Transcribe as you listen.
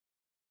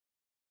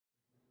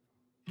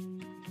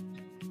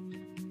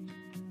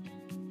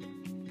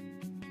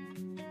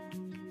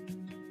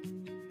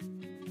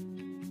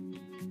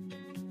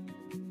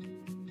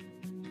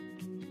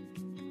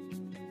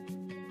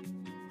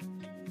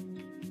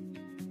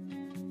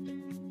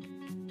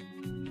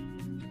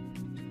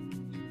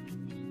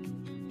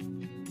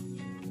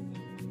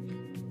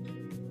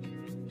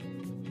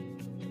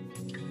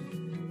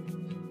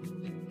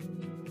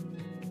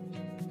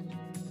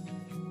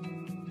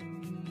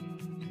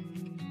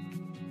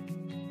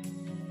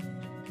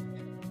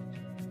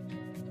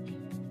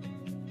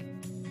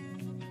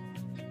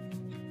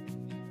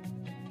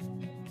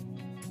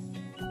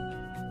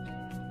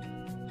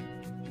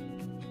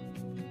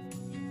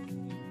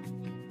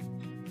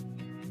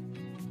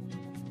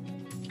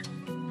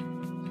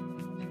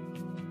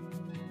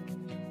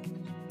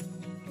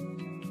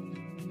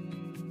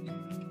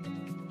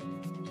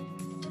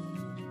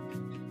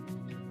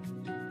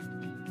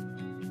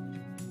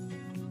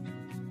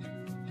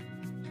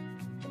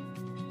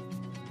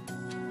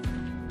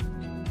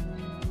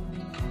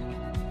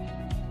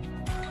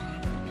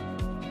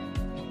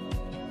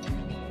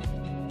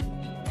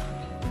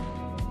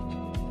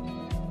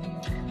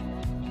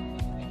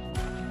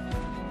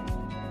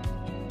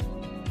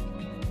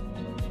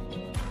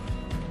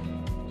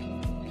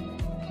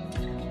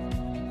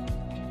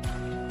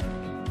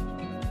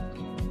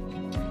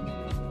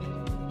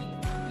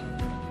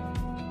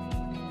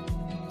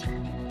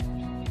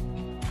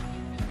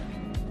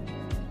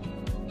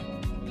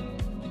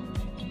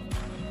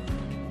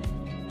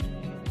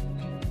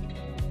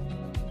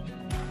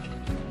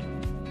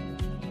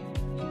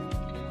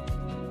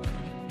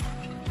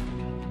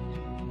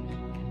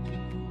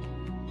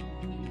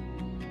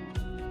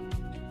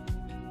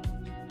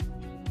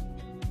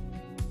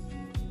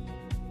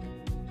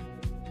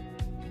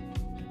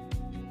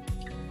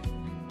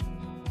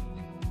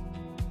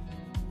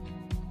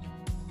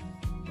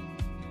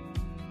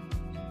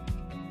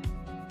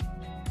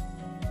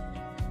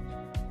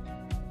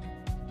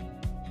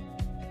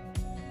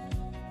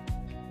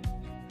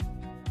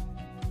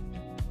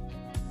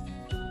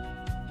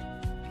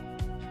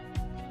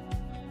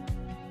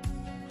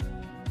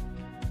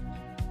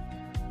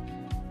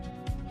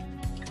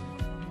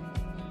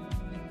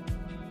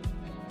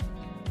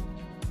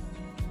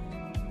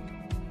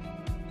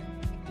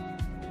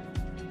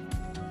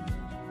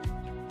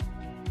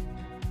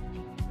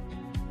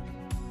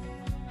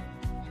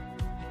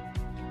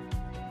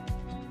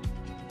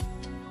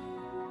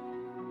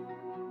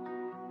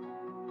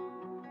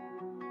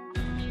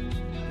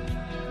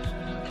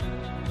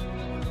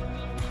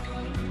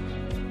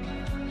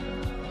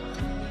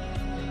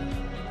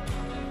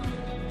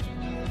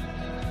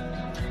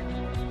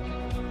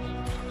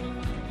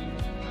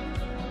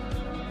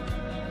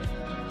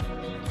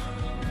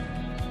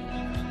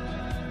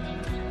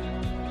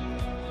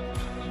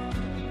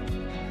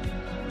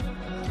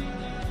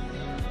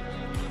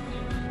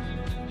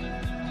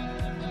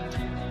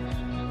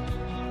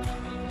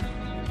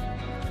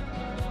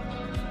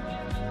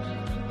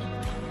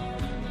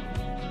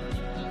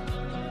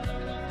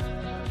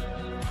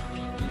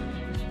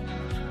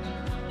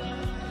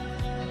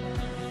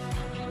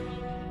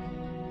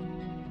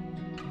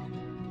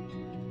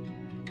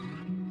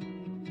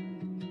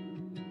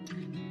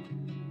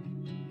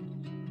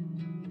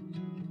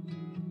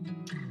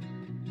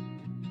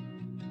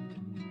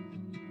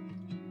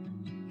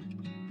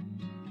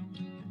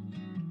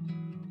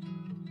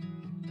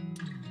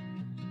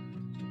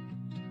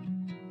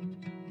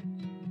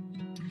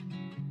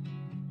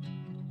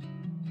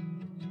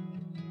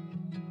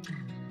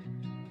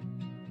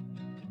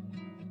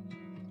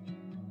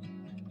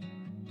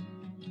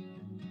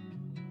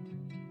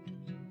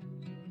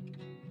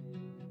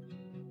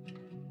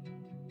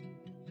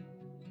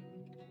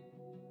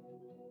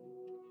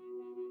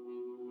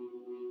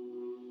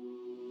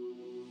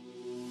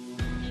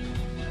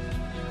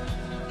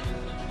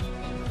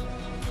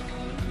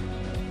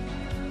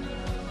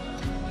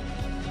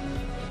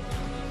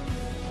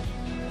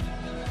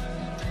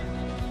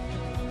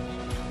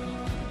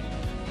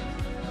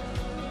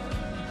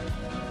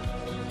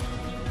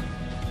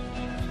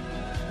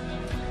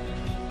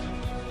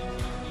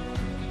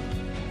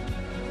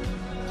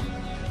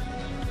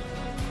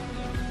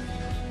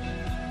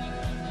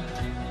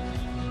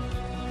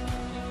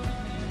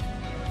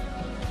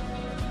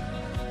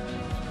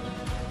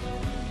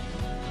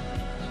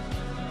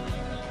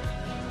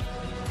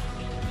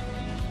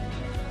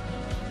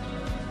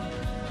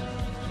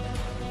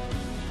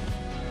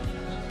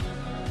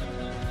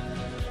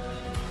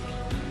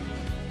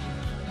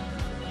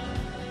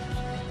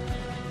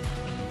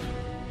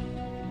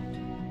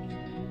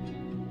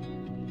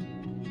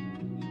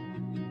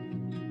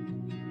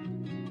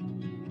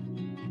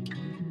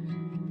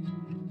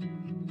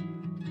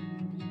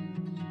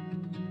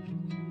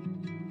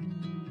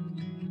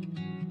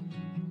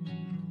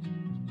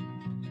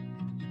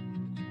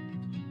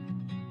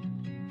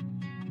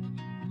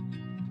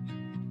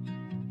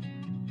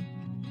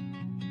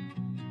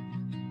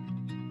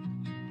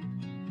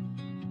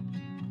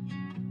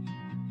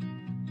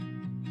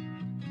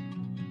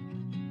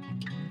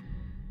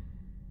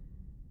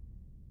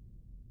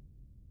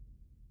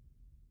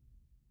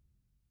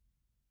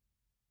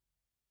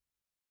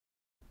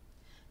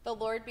The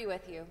Lord be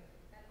with you.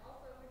 And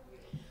also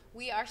with you.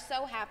 We are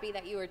so happy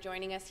that you are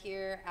joining us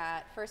here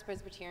at First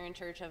Presbyterian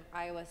Church of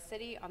Iowa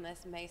City on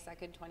this May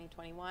 2nd,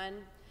 2021.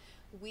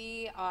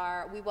 We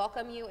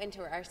welcome you into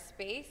our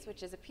space,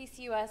 which is a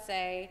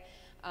PCUSA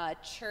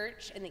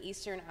church in the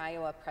Eastern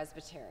Iowa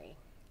Presbytery.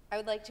 I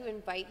would like to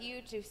invite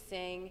you to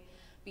sing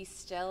Be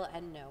Still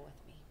and Know with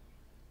me.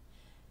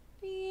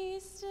 Be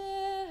still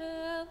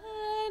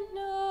and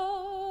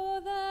know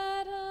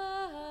that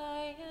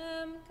I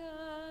am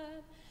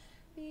God.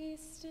 Be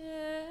still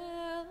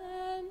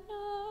and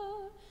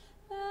know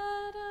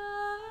that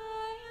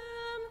I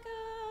am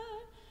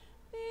God.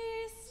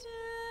 Be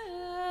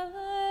still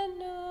and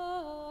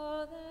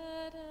know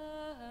that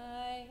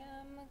I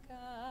am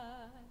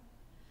God.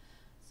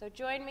 So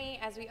join me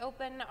as we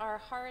open our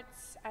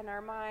hearts and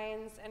our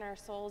minds and our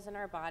souls and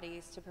our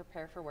bodies to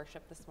prepare for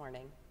worship this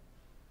morning.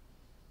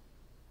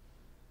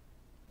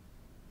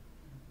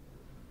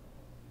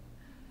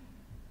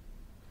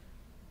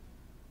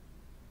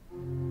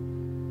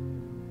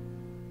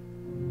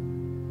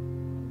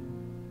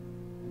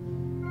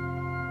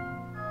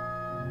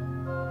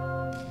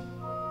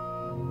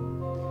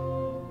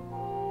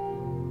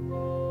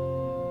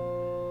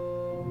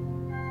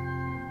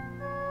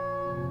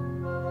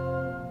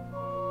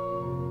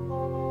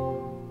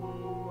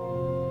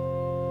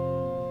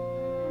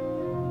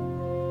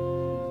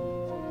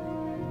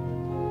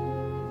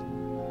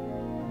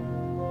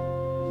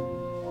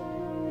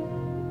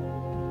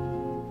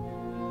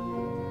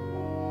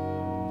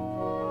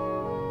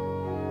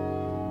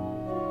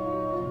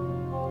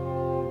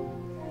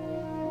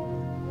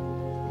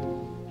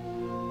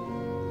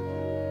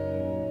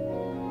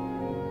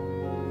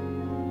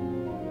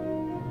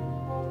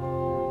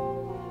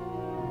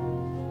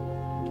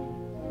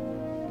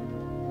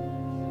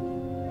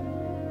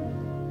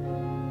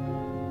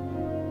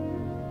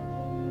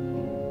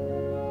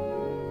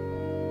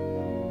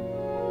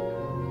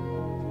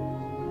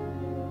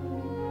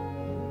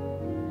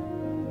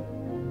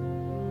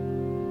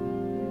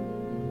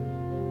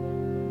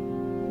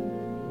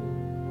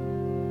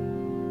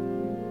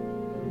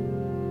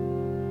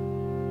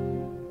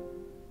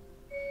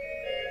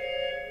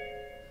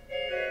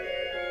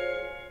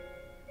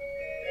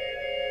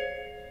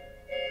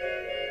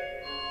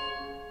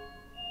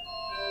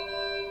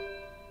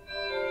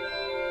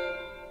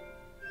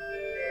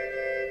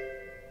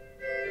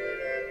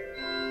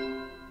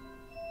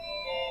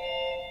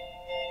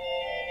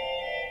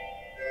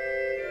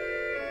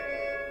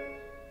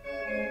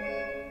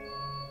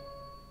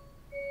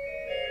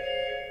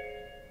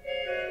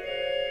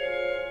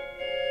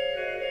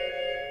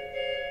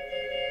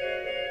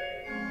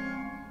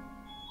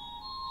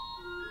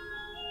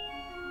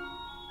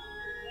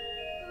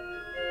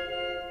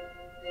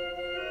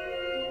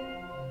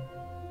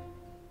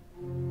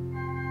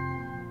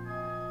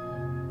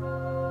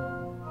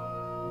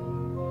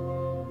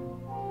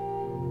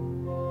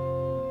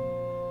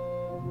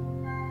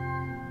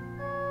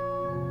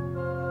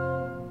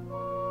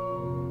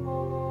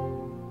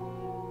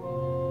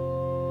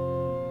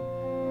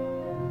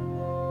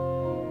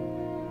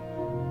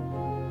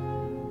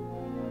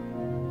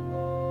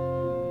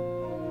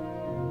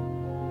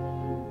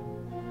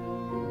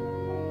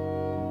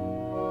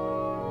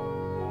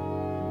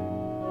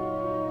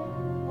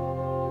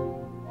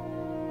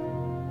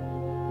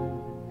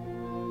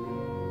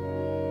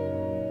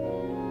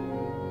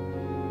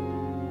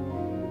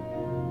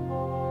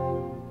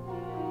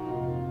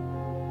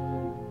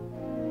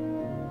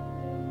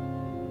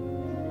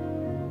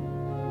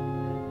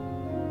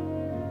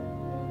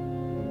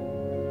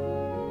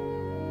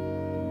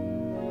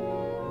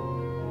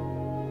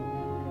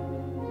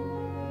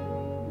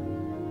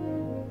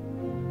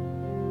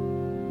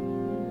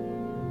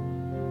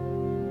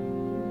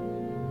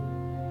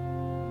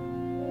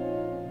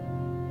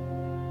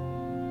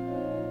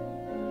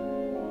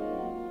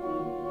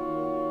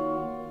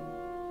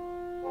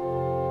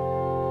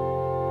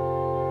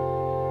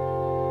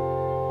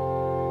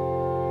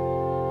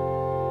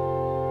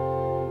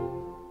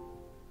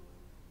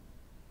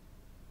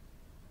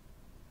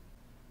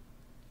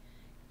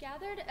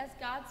 Gathered as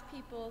God's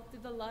people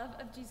through the love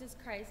of Jesus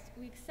Christ,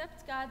 we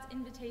accept God's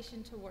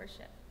invitation to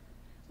worship.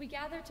 We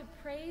gather to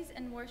praise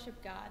and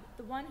worship God,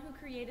 the one who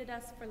created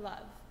us for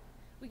love.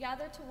 We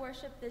gather to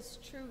worship this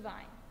true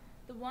vine,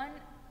 the one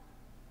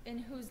in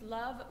whose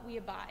love we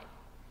abide.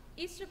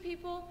 Easter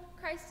people,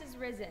 Christ is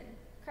risen.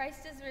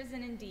 Christ is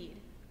risen indeed.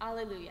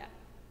 Alleluia.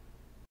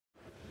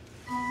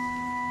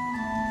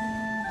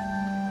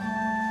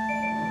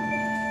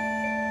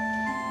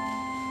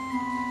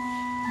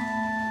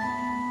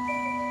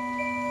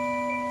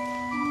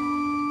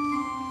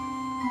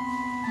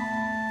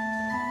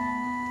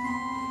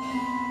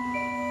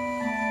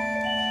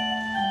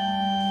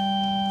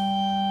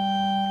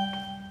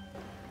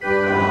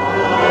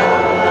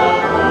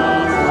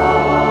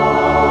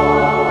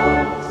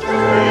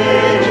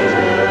 Strangers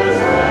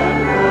and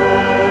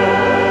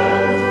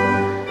friends,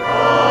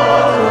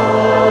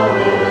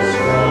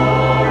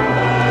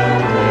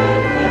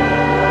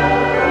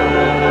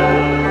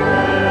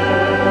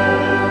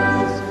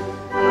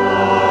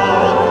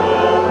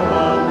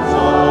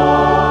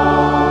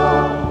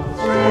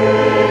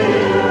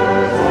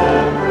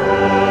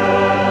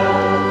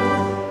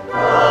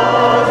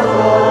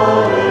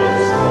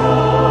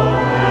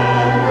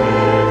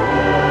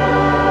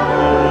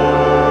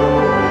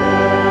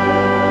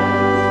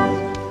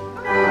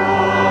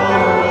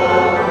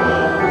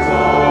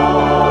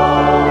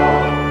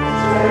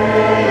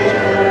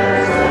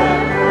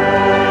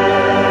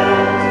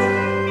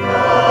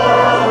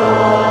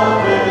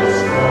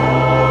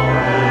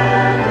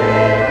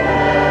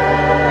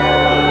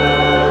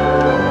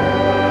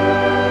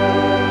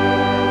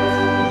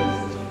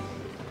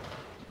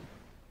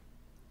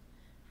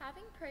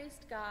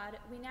 praised God,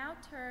 we now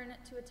turn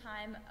to a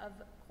time of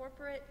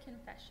corporate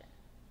confession.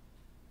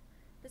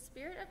 The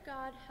Spirit of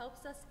God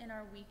helps us in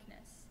our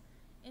weakness,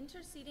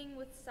 interceding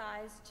with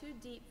sighs too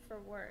deep for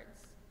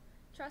words.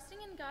 Trusting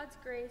in God's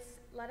grace,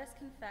 let us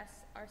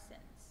confess our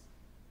sins.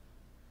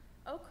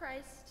 O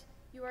Christ,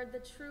 you are the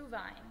true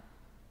vine,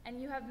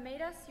 and you have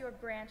made us your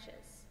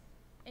branches.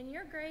 In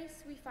your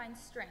grace we find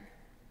strength,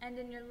 and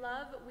in your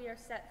love we are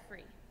set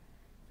free.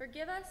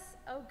 Forgive us,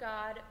 O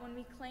God, when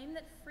we claim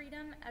that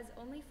freedom as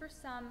only for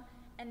some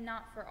and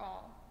not for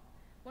all,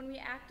 when we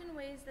act in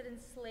ways that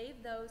enslave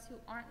those who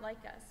aren't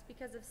like us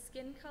because of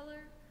skin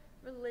color,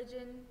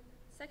 religion,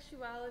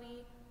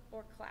 sexuality,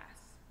 or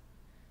class.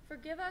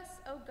 Forgive us,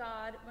 O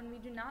God, when we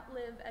do not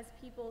live as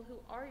people who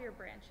are your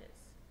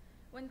branches,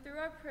 when through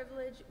our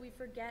privilege we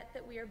forget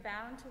that we are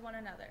bound to one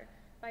another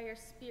by your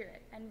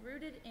Spirit and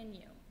rooted in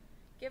you.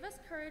 Give us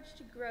courage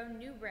to grow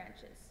new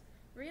branches,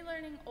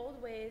 relearning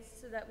old ways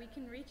so that we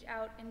can reach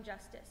out in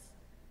justice,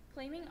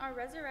 claiming our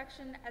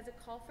resurrection as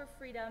a call for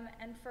freedom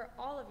and for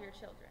all of your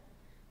children.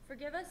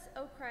 Forgive us,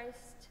 O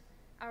Christ,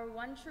 our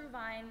one true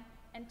vine,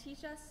 and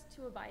teach us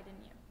to abide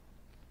in you.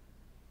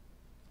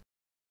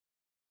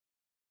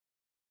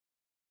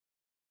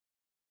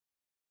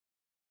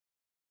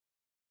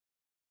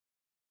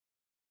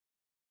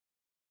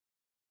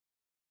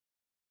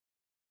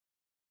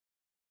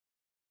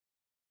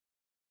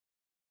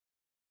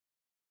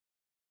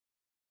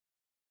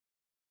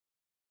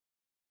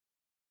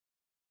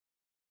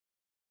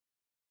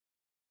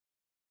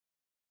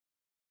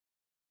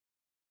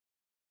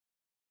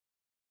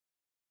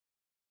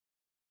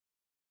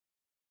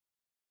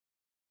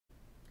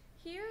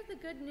 Hear the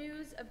good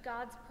news of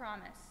God's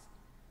promise.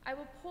 I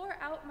will pour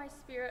out my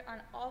Spirit on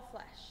all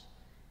flesh.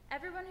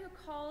 Everyone who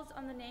calls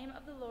on the name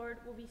of the Lord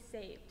will be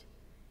saved.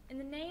 In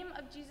the name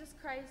of Jesus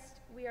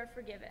Christ, we are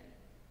forgiven.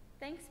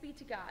 Thanks be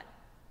to God.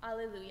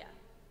 Alleluia.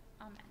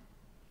 Amen.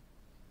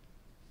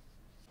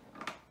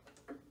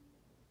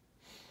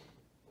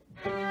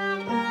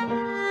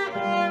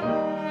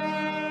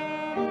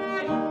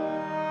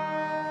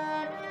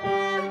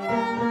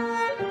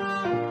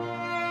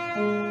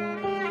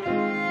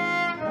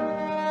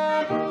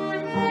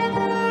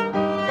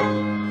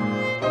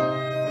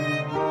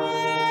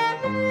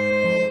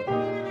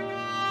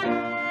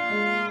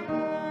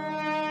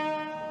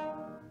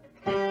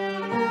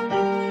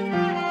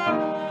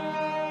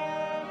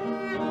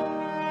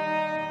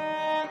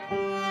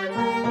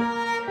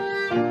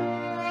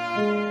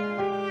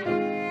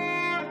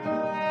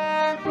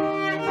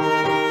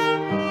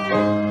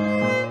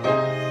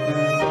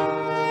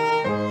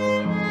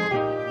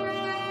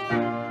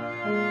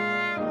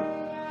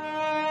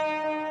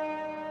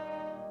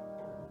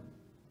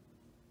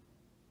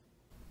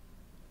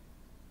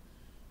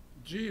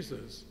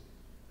 Jesus,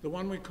 the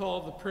one we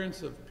call the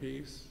Prince of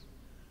Peace,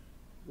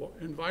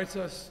 invites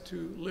us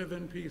to live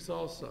in peace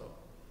also.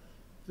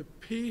 The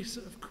peace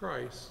of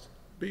Christ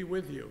be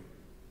with you.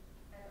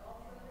 And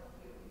also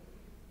with you.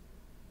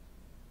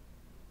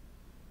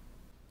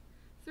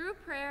 Through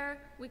prayer,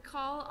 we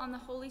call on the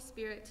Holy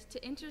Spirit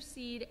to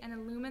intercede and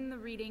illumine the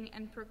reading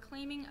and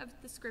proclaiming of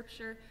the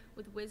Scripture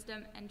with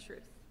wisdom and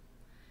truth.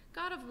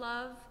 God of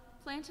love,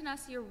 plant in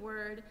us your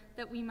word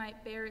that we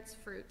might bear its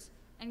fruit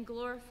and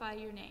glorify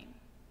your name.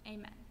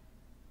 Amen.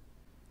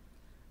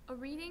 A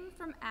reading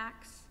from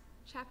Acts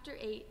chapter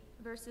 8,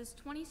 verses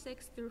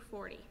 26 through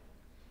 40.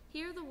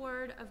 Hear the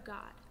word of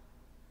God.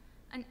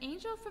 An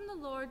angel from the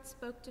Lord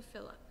spoke to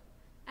Philip.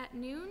 At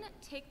noon,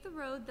 take the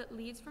road that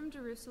leads from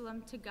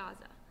Jerusalem to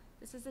Gaza.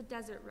 This is a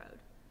desert road.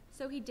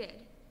 So he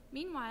did.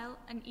 Meanwhile,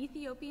 an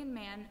Ethiopian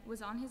man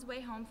was on his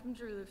way home from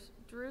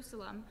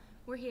Jerusalem,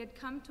 where he had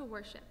come to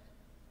worship.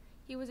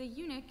 He was a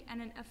eunuch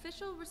and an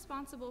official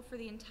responsible for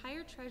the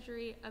entire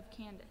treasury of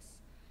Candace.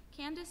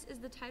 Candace is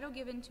the title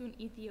given to an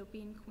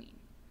Ethiopian queen.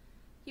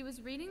 He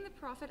was reading the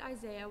prophet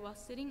Isaiah while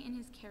sitting in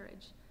his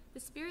carriage. The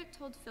Spirit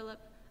told Philip,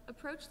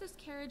 "Approach this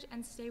carriage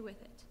and stay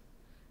with it."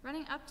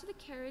 Running up to the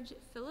carriage,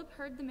 Philip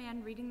heard the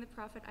man reading the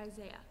prophet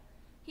Isaiah.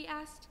 He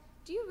asked,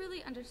 "Do you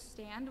really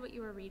understand what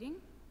you are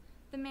reading?"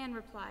 The man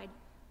replied,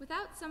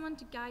 "Without someone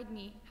to guide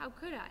me, how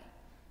could I?"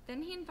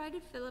 Then he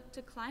invited Philip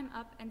to climb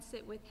up and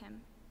sit with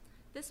him.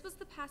 This was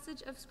the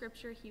passage of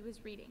Scripture he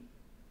was reading.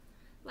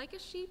 Like a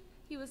sheep,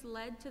 he was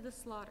led to the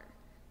slaughter,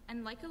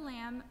 and like a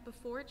lamb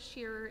before its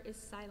shearer is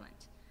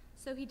silent,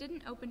 so he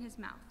didn't open his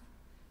mouth.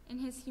 In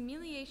his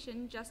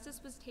humiliation,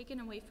 justice was taken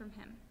away from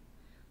him.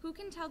 Who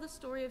can tell the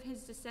story of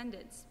his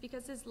descendants,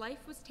 because his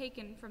life was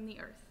taken from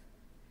the earth?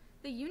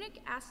 The eunuch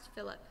asked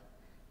Philip,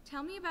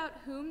 "Tell me,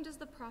 about whom does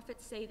the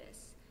prophet say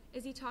this?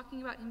 Is he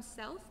talking about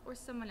himself or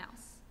someone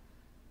else?"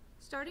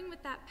 Starting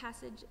with that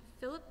passage,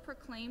 Philip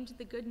proclaimed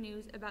the good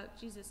news about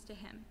Jesus to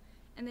him,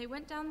 and they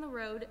went down the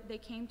road. They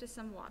came to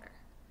some water.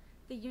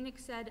 The eunuch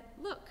said,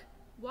 "Look,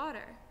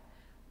 water.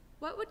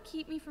 What would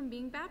keep me from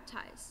being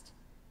baptized?"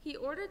 He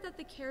ordered that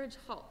the carriage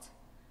halt.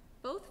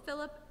 Both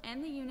Philip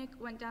and the eunuch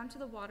went down to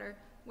the water,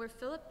 where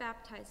Philip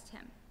baptized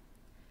him.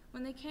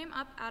 When they came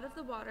up out of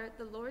the water,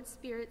 the Lord's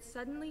Spirit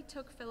suddenly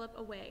took Philip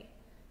away.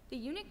 The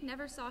eunuch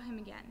never saw him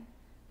again,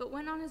 but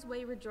went on his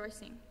way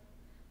rejoicing.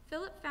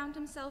 Philip found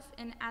himself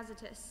in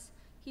Azotus.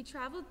 He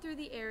traveled through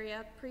the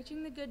area,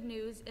 preaching the good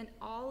news in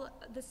all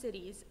the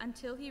cities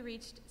until he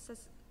reached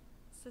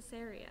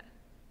Caesarea.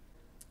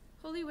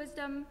 Holy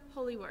wisdom,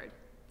 holy word.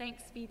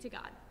 Thanks be to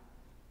God.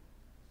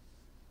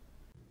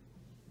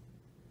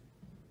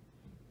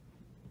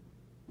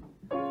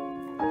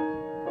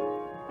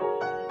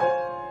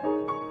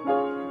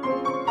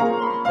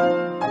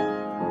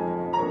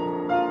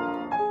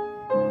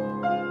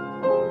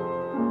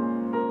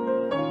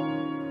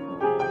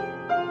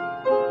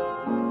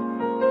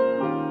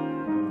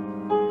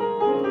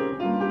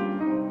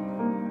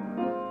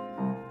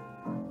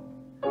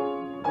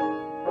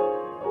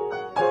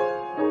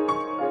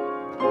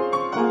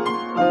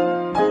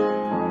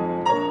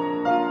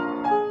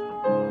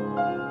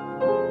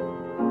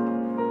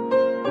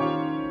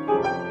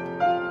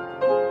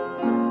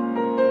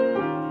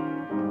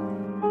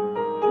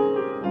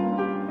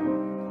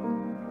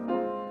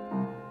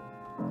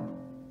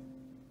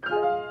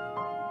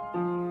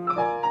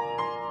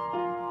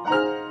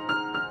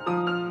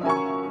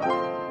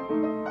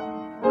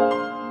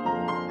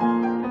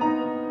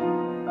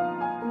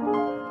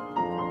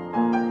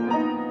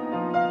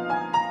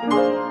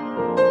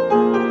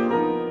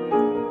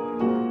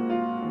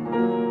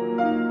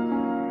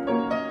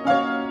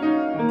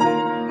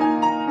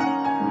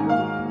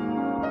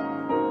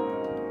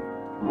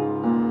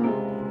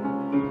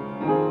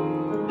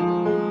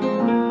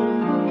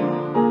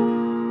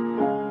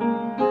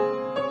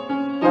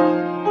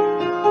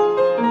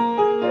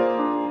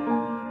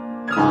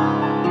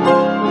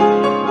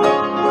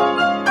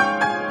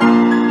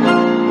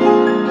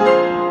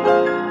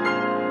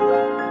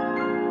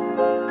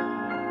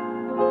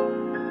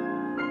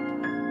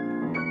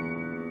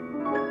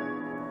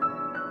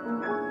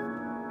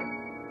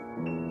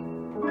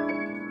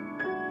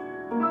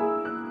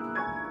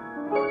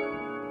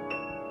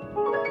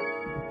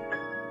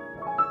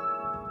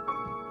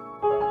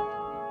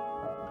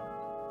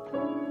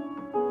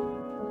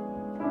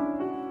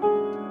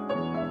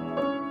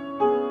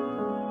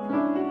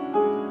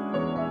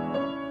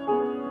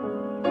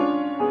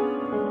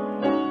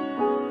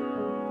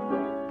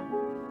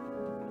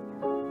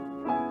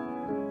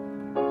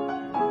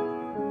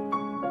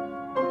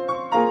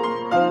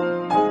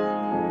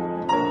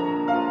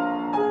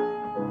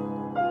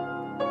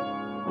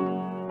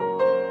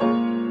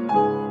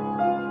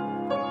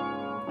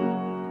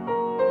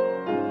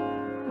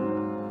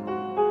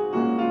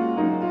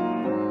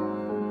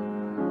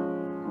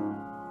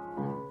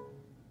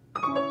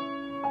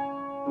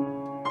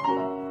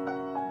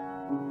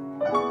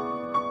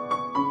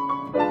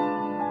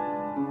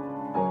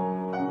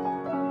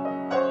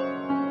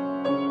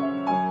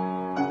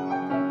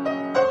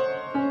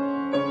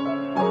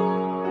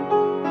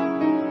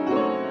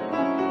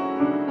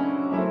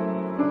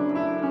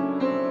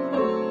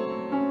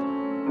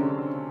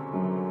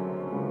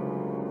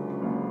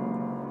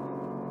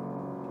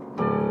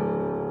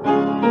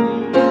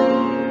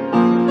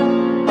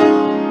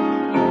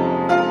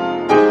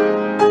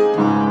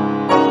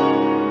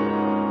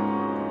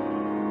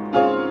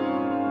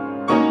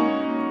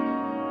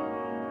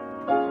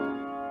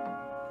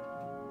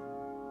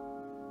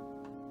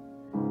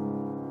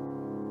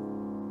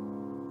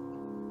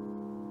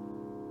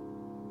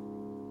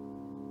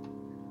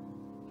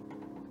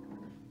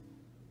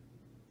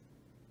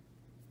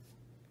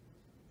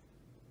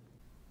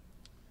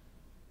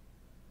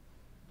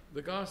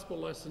 The gospel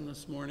lesson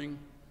this morning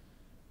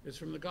is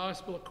from the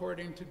Gospel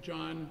according to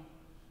John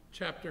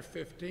chapter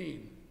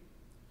 15.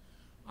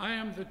 I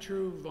am the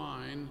true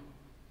vine,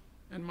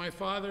 and my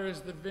Father is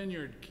the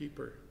vineyard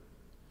keeper.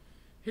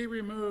 He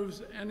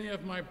removes any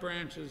of my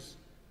branches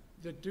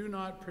that do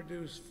not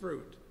produce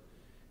fruit,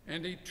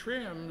 and he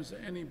trims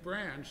any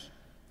branch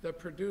that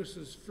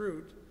produces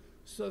fruit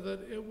so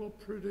that it will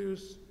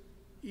produce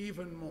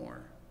even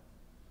more.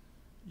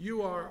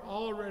 You are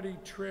already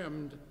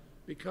trimmed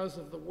because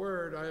of the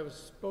word I have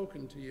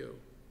spoken to you.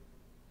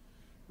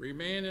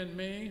 Remain in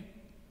me,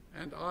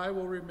 and I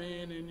will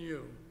remain in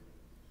you.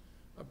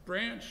 A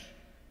branch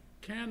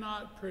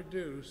cannot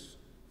produce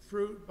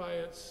fruit by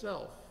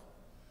itself,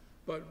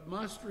 but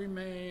must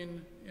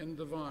remain in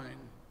the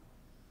vine.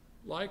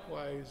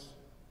 Likewise,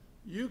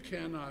 you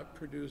cannot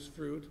produce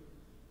fruit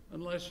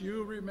unless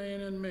you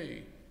remain in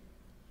me.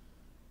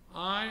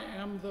 I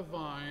am the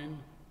vine,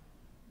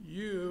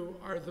 you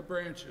are the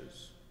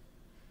branches.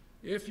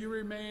 If you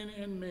remain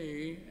in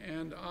me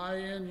and I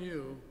in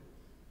you,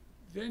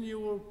 then you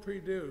will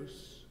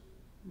produce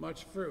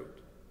much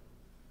fruit.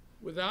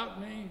 Without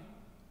me,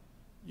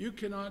 you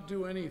cannot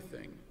do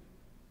anything.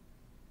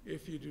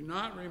 If you do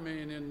not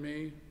remain in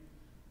me,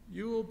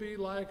 you will be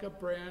like a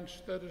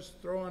branch that is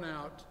thrown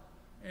out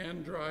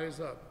and dries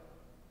up.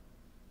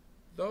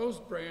 Those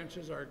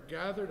branches are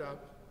gathered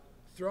up,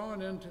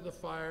 thrown into the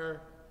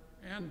fire,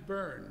 and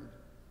burned.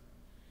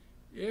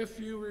 If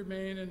you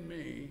remain in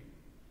me,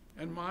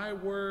 and my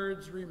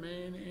words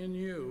remain in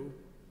you,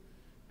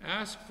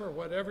 ask for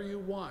whatever you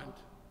want,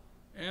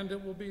 and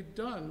it will be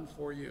done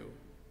for you.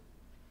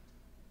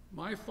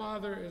 My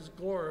Father is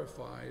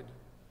glorified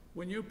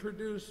when you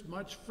produce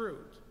much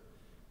fruit,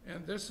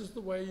 and this is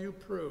the way you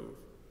prove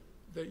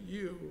that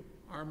you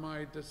are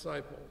my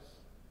disciples.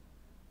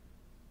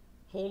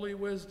 Holy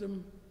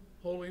wisdom,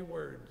 holy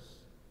words.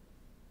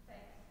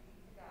 Thanks be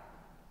to God.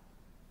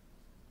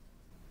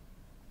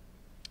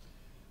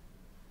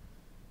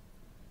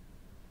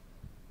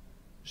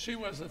 She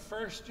was a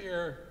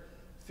first-year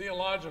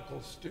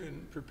theological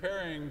student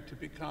preparing to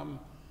become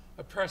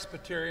a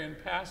Presbyterian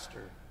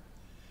pastor.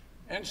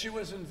 And she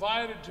was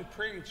invited to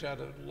preach at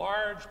a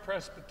large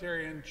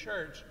Presbyterian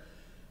church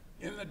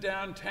in the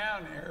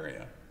downtown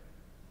area.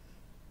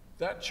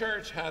 That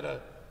church had a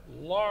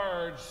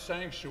large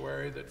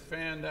sanctuary that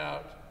fanned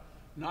out,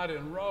 not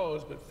in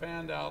rows, but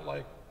fanned out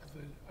like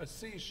a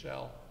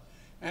seashell.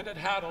 And it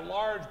had a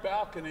large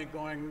balcony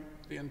going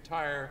the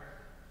entire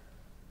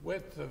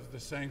width of the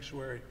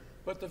sanctuary.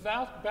 But the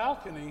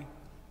balcony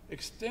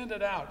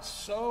extended out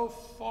so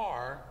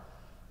far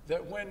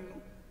that when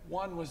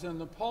one was in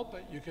the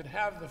pulpit, you could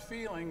have the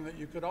feeling that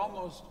you could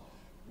almost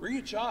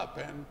reach up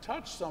and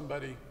touch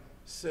somebody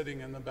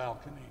sitting in the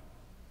balcony.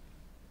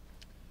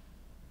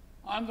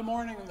 On the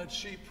morning that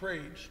she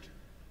preached,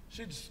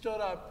 she'd stood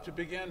up to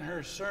begin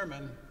her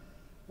sermon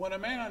when a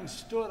man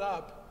stood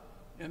up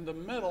in the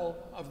middle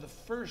of the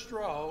first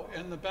row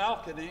in the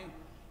balcony,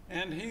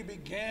 and he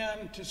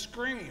began to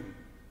scream.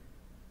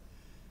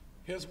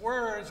 His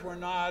words were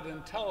not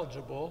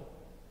intelligible.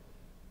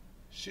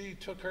 She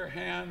took her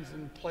hands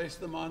and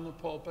placed them on the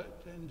pulpit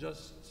and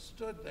just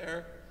stood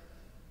there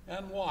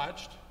and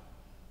watched,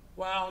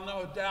 while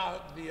no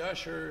doubt the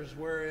ushers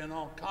were in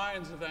all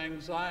kinds of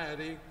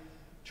anxiety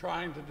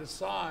trying to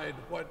decide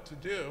what to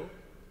do.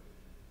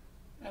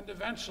 And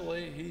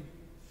eventually he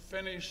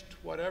finished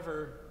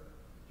whatever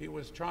he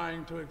was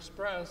trying to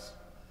express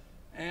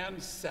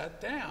and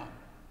sat down.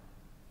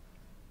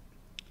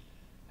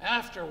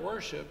 After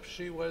worship,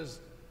 she was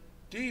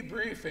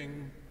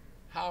debriefing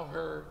how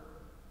her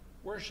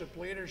worship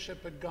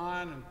leadership had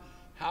gone and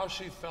how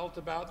she felt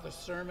about the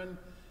sermon.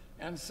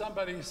 And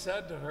somebody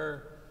said to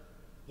her,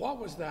 "What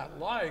was that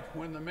like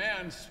when the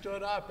man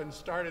stood up and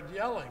started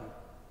yelling?"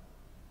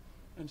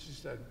 And she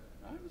said,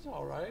 "It was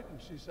all right."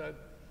 And she said,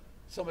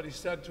 somebody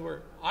said to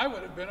her, "I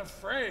would have been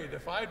afraid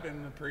if I'd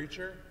been the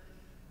preacher."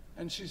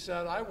 And she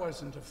said, "I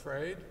wasn't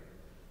afraid."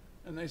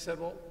 And they said,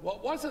 "Well,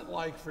 what was it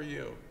like for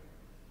you?"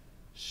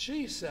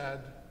 She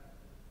said,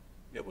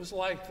 "It was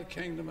like the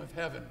kingdom of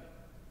heaven."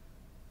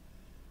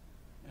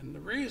 And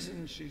the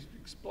reason she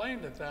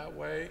explained it that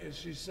way is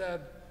she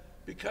said,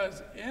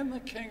 because in the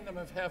kingdom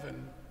of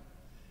heaven,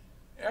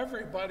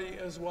 everybody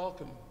is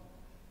welcome.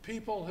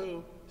 People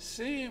who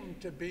seem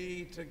to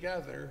be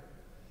together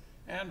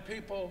and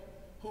people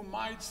who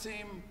might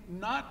seem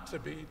not to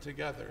be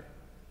together.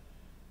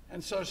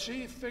 And so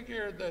she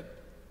figured that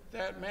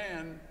that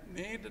man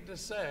needed to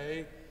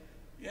say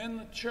in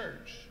the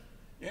church,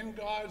 in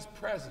God's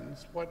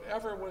presence,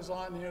 whatever was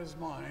on his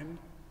mind,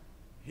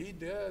 he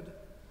did,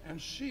 and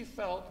she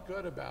felt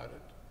good about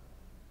it.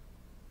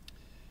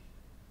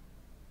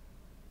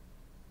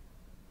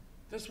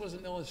 This was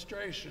an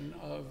illustration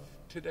of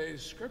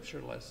today's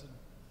scripture lesson,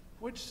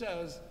 which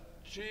says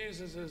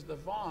Jesus is the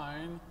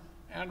vine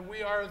and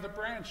we are the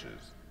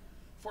branches.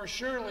 For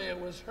surely it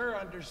was her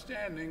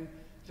understanding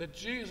that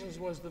Jesus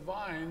was the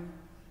vine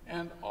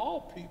and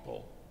all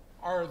people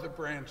are the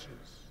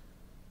branches.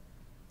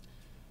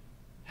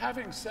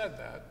 Having said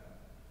that,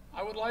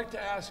 I would like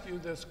to ask you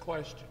this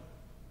question.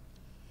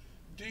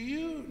 Do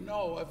you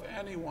know of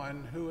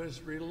anyone who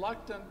is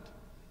reluctant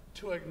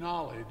to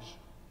acknowledge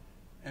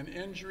an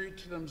injury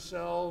to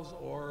themselves,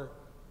 or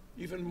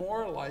even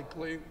more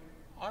likely,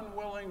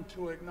 unwilling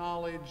to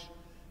acknowledge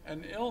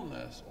an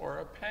illness or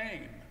a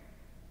pain?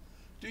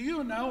 Do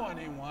you know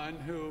anyone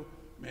who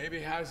maybe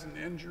has an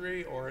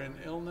injury or an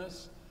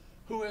illness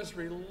who is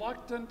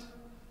reluctant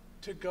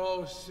to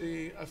go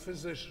see a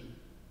physician?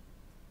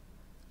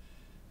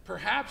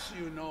 Perhaps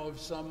you know of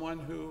someone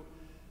who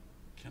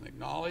can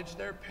acknowledge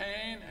their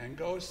pain and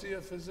go see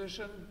a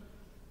physician,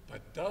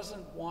 but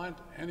doesn't want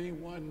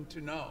anyone to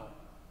know.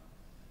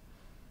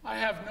 I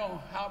have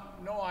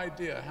no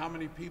idea how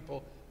many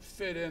people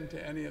fit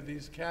into any of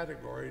these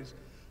categories,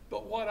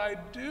 but what I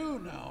do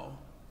know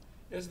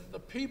is that the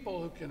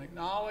people who can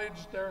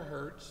acknowledge their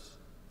hurts,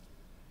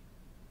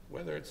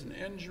 whether it's an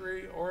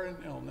injury or an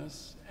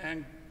illness,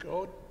 and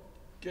go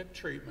get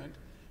treatment,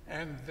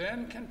 and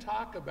then can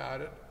talk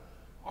about it,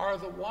 are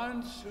the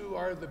ones who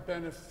are the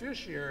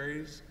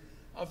beneficiaries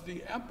of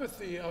the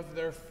empathy of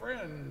their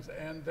friends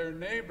and their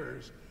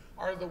neighbors,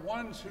 are the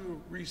ones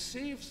who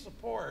receive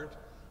support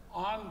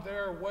on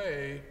their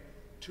way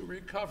to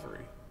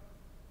recovery.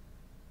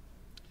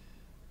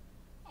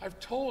 I've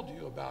told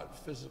you about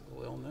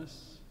physical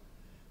illness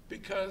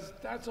because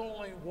that's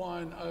only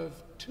one of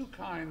two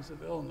kinds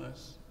of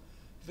illness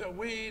that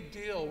we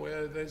deal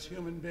with as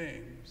human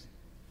beings.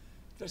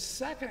 The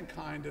second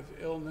kind of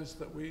illness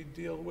that we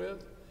deal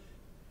with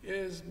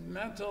is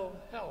mental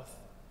health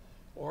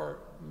or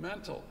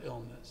mental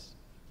illness.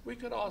 We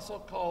could also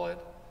call it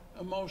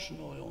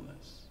emotional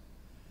illness.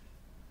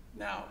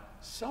 Now,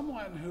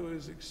 someone who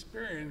is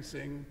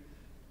experiencing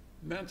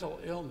mental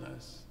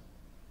illness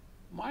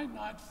might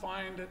not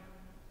find it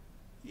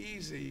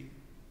easy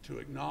to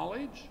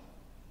acknowledge,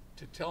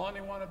 to tell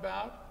anyone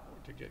about,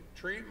 or to get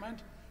treatment,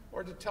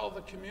 or to tell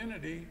the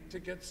community to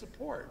get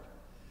support.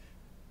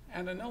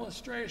 And an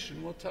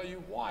illustration will tell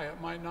you why it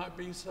might not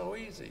be so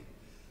easy.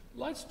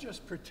 Let's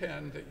just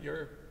pretend that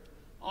you're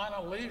on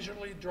a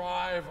leisurely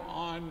drive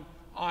on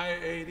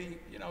I-80,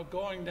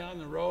 going down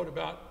the road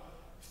about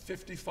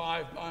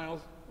 55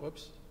 miles.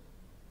 Whoops.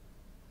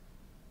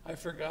 I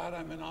forgot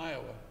I'm in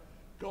Iowa.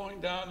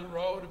 Going down the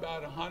road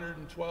about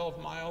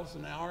 112 miles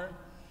an hour,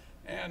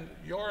 and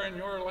you're in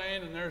your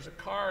lane and there's a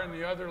car in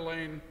the other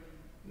lane,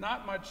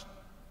 not much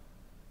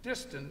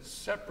distance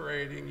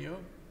separating you,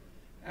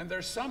 and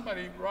there's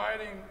somebody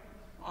riding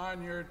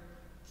on your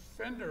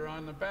fender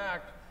on the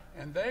back,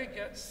 and they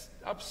get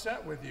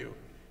upset with you,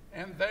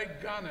 and they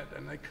gun it,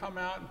 and they come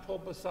out and pull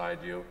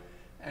beside you,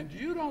 and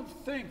you don't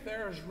think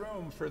there's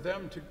room for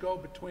them to go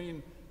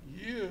between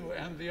you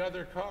and the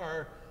other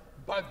car,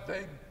 but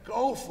they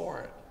go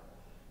for it.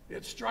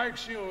 It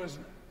strikes you as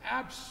an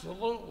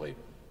absolutely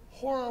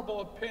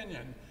horrible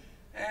opinion,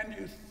 and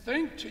you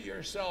think to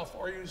yourself,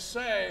 or you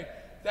say,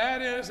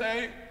 that is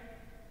a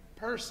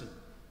person.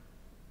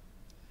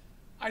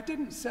 I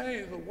didn't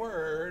say the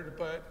word,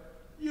 but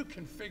you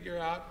can figure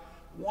out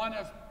one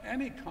of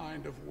any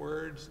kind of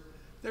words.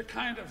 They're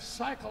kind of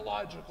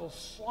psychological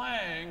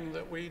slang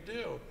that we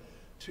do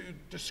to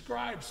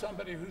describe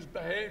somebody whose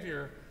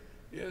behavior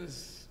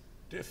is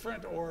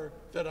different or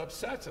that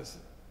upsets us,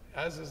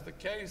 as is the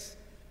case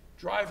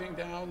driving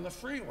down the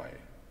freeway.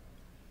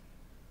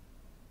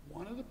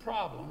 One of the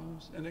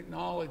problems in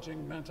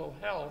acknowledging mental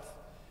health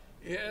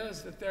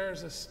is that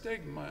there's a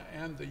stigma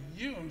and the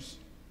use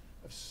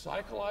of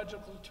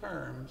psychological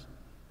terms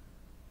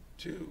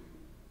to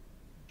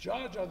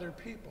judge other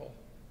people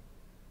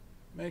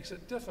makes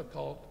it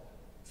difficult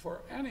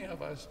for any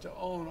of us to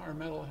own our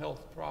mental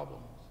health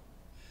problems.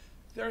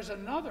 There's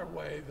another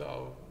way,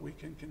 though, we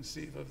can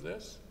conceive of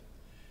this.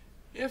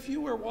 If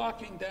you were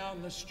walking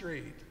down the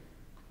street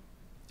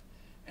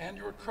and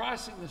you were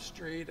crossing the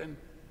street and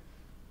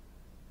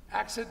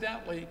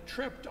accidentally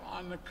tripped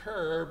on the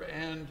curb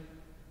and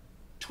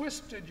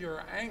twisted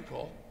your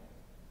ankle,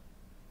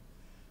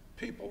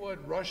 people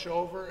would rush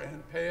over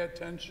and pay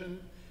attention,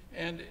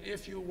 and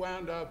if you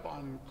wound up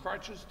on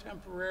crutches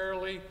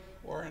temporarily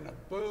or in a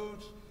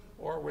boot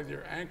or with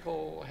your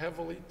ankle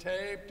heavily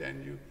taped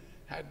and you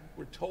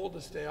were told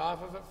to stay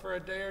off of it for a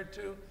day or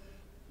two,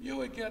 you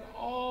would get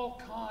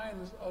all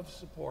kinds of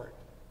support.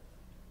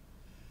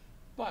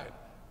 But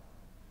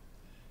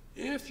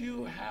if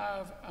you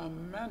have a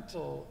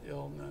mental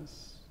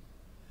illness,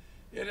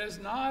 it is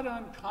not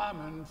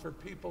uncommon for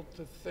people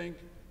to think,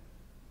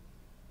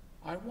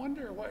 I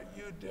wonder what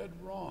you did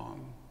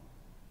wrong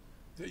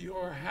that you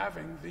are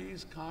having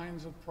these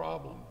kinds of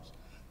problems.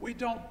 We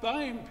don't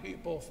blame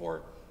people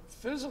for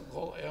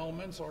physical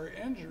ailments or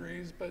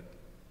injuries, but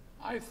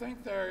I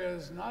think there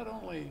is not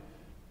only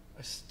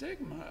a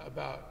stigma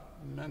about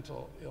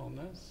mental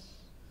illness,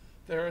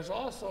 there is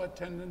also a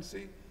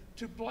tendency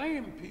to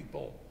blame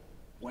people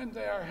when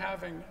they are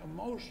having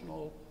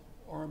emotional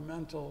or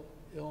mental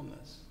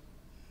illness.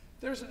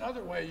 There's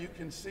another way you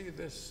can see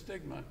this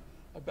stigma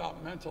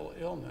about mental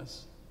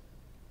illness.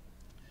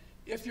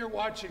 If you're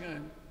watching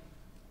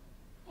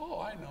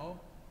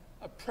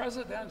a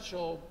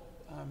presidential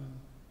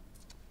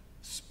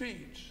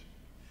speech,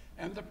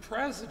 and the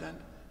president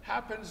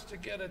happens to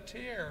get a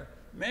tear,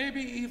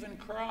 maybe even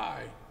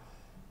cry,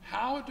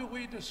 how do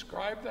we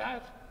describe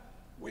that?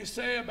 We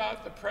say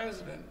about the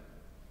president,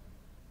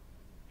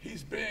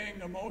 he's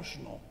being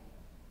emotional.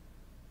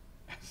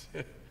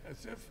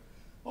 As if,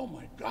 oh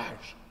my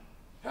gosh,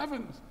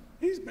 heavens,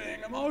 he's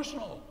being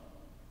emotional.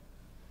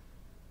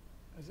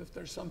 As if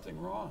there's something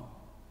wrong.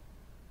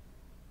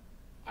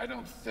 I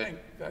don't think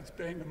that's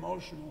being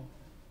emotional.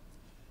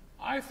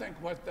 I think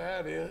what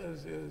that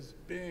is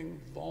being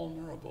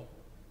vulnerable.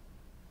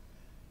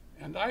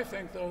 And I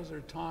think those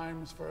are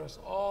times for us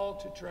all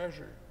to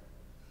treasure.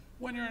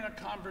 When you're in a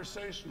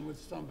conversation with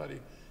somebody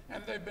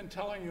and they've been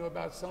telling you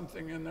about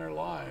something in their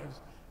lives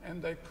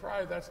and they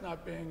cry, that's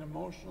not being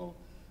emotional.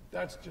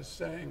 That's just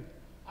saying,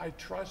 I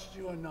trust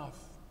you enough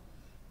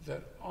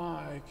that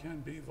I can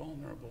be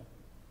vulnerable.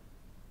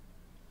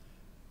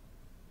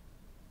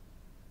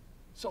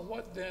 So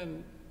what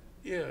then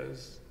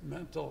is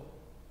mental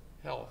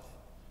health?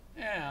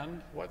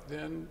 And what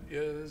then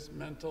is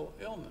mental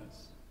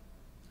illness?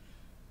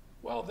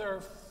 Well, there are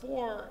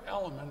 4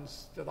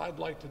 elements that I'd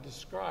like to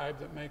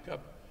describe that make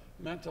up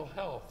mental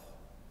health.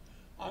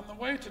 On the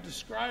way to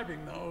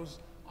describing those,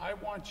 I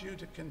want you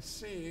to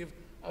conceive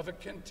of a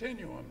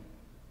continuum.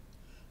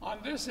 On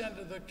this end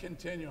of the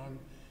continuum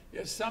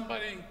is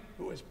somebody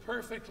who is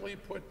perfectly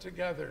put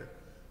together,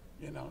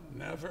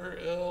 never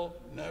ill,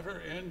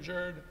 never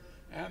injured,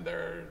 and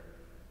their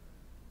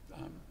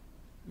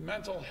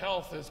mental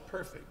health is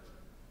perfect.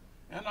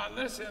 And on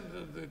this end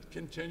of the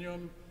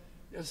continuum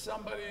is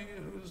somebody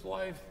whose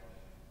life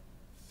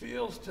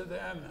feels to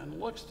them and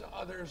looks to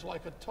others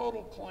like a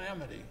total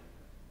calamity.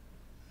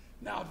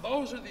 Now,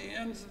 those are the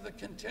ends of the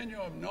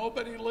continuum.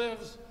 Nobody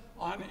lives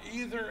on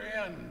either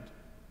end.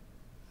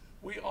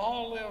 We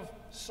all live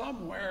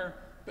somewhere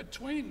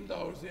between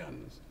those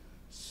ends.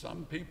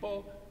 Some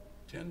people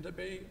tend to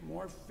be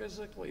more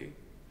physically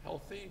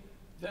healthy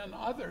than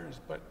others,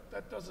 but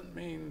that doesn't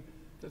mean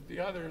that the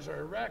others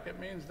are a wreck. It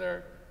means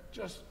they're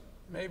just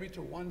maybe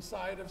to one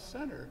side of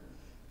center.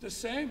 The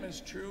same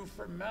is true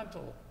for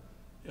mental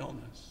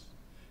illness.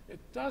 It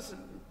doesn't,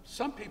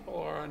 some people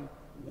are on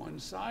one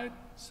side,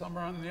 some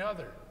are on the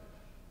other.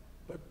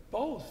 But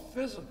both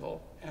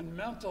physical and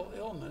mental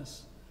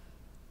illness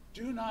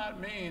do not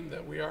mean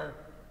that we are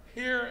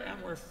here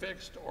and we're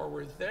fixed, or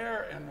we're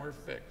there and we're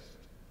fixed.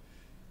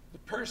 The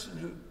person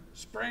who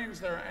sprains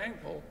their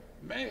ankle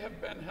may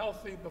have been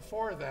healthy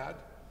before that,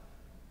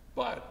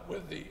 but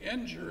with the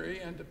injury,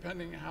 and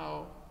depending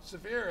how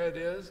severe it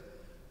is,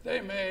 they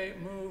may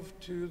move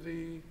to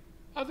the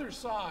other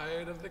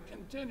side of the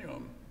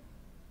continuum.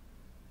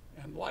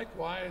 And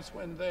likewise,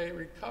 when they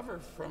recover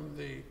from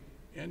the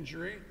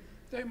injury,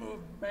 they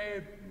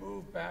may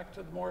move back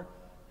to the more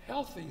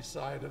healthy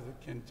side of the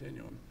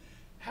continuum.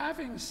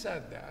 Having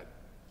said that,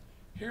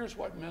 here's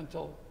what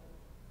mental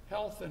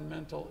health and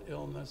mental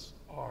illness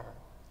are.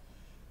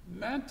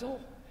 Mental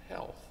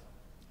health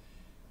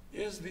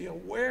is the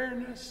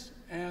awareness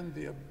and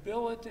the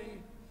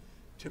ability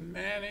to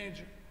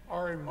manage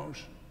our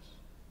emotions.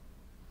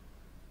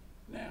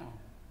 Now,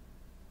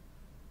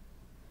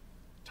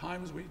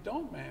 times we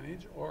don't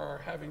manage or are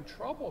having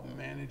trouble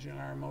managing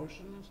our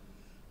emotions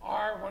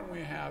are when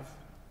we have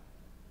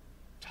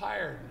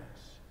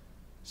tiredness,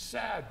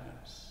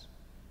 sadness,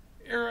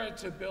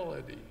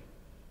 irritability,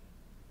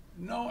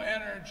 no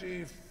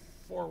energy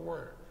for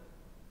work,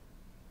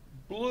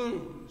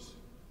 blues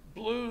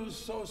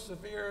so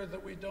severe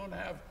that we don't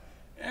have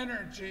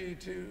energy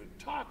to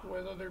talk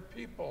with other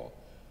people,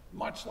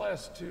 much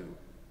less to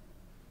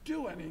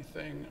do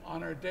anything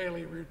on our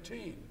daily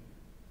routine.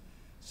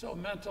 So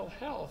mental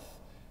health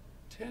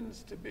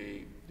tends to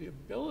be the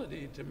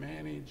ability to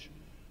manage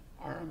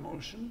our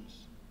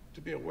emotions,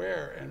 to be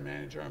aware and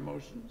manage our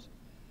emotions.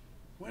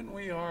 When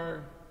we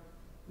are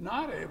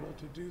not able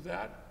to do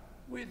that,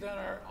 we then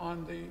are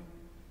on the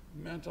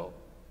mental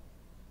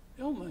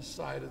illness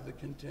side of the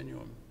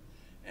continuum.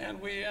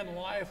 And we in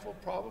life will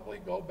probably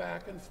go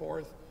back and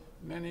forth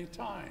many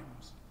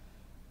times.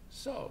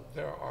 So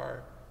there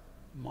are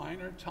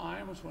minor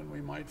times when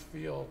we might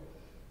feel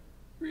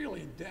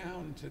really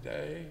down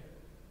today,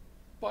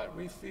 but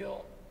we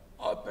feel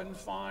up and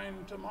fine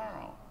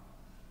tomorrow.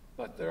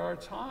 But there are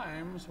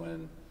times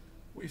when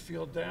we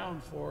feel down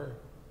for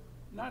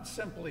not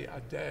simply a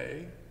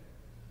day,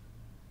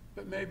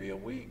 but maybe a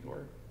week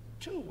or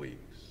 2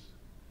 weeks.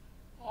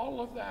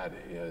 All of that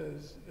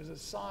is a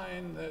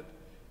sign that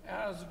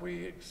as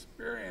we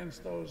experience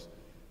those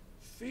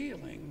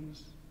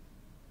feelings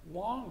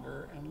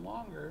longer and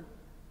longer,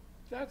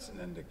 that's an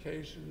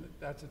indication that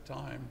that's a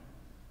time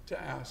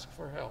to ask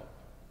for help.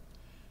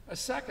 A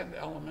second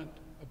element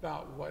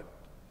about what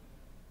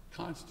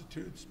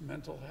constitutes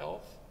mental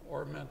health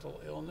or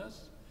mental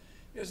illness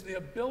is the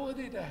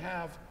ability to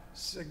have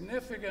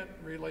significant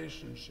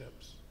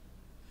relationships.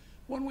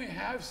 When we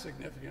have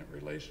significant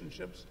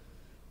relationships,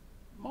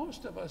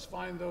 most of us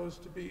find those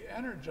to be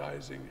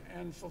energizing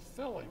and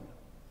fulfilling.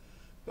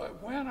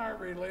 But when our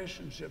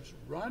relationships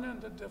run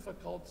into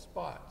difficult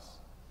spots,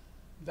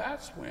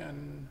 that's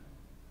when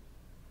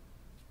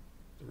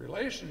the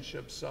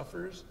relationship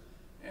suffers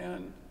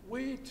and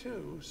we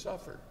too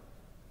suffer.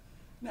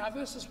 Now,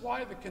 this is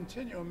why the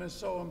continuum is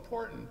so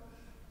important.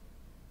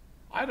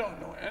 I don't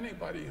know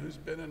anybody who's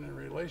been in a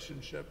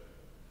relationship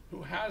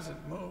who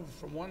hasn't moved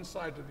from one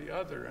side to the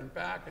other and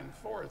back and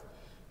forth.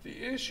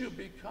 The issue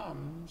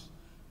becomes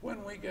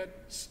when we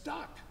get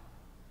stuck,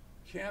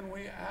 can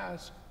we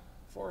ask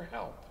for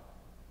help?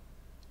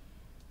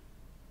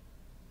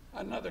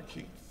 Another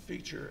key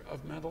feature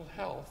of mental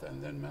health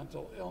and then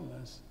mental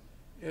illness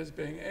is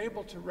being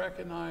able to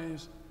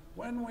recognize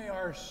when we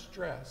are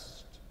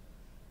stressed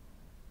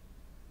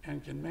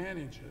and can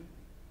manage it,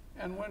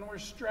 and when we're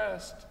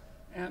stressed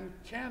and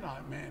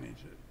cannot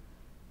manage it.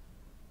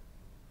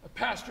 A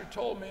pastor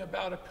told me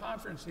about a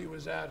conference he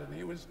was at, and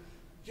he was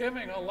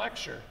giving a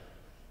lecture.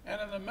 And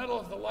in the middle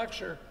of the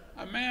lecture,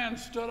 a man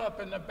stood up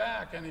in the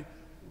back and he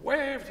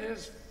waved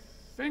his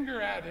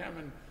finger at him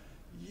and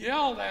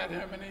yelled at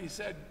him, and he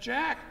said,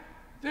 "Jack,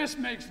 this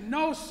makes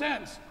no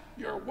sense.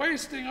 You're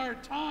wasting our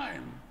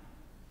time."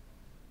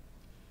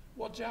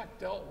 Well, Jack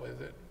dealt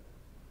with it,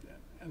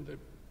 and the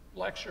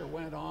lecture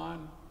went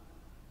on,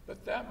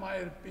 but that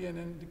might be an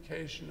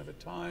indication of a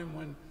time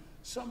when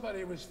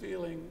somebody was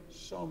feeling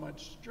so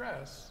much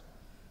stress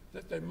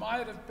that they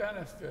might have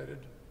benefited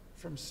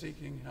from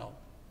seeking help.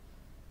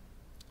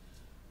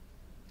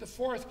 The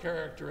fourth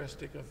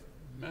characteristic of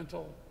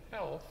mental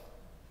health,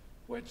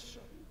 which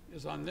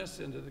is on this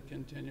end of the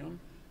continuum,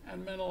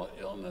 and mental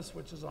illness,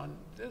 which is on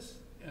this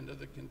end of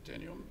the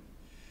continuum,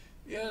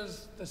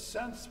 is the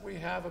sense we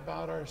have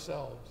about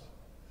ourselves.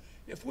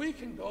 If we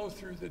can go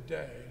through the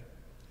day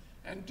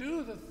and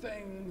do the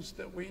things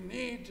that we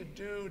need to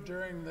do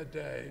during the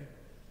day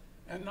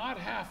and not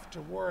have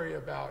to worry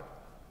about,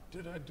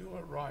 did I do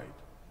it right?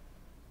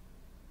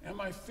 Am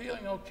I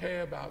feeling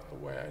okay about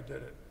the way I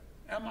did it?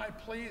 Am I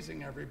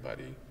pleasing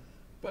everybody?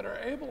 But are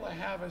able to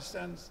have a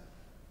sense,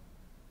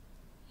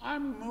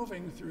 I'm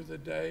moving through the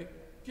day,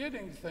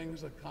 getting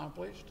things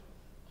accomplished.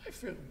 I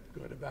feel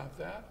good about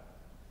that.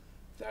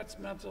 That's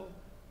mental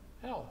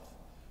health.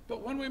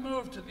 But when we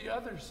move to the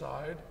other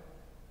side,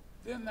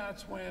 then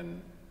that's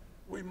when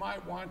we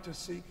might want to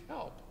seek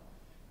help.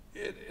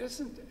 It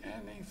isn't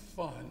any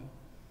fun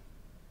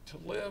to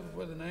live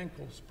with an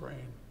ankle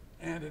sprain,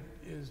 and it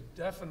is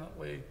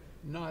definitely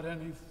not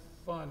any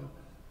fun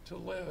to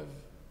live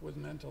with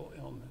mental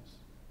illness.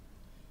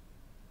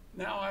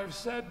 Now, I've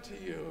said to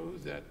you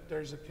that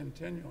there's a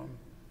continuum,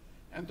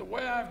 and the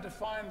way I've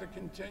defined the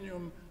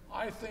continuum,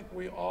 I think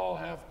we all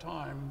have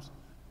times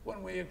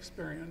when we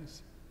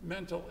experience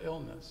mental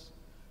illness.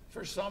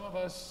 For some of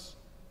us,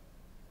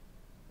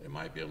 it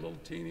might be a little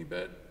teeny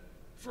bit.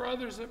 For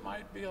others, it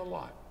might be a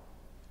lot.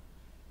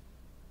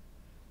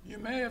 You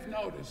may have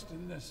noticed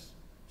in this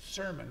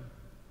sermon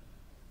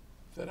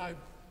that I've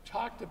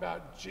talked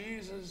about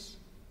Jesus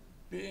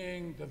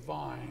being the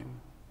vine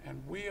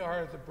and we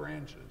are the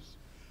branches.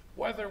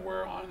 Whether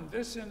we're on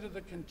this end of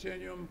the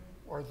continuum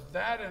or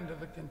that end of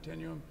the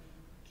continuum,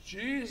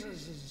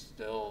 Jesus is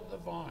still the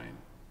vine.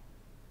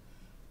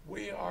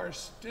 We are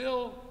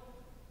still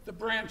the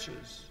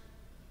branches,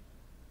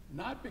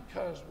 not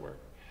because we're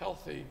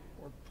healthy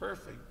or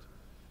perfect.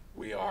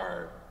 We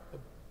are the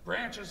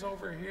branches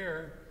over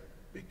here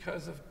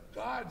because of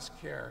God's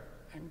care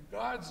and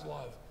God's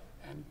love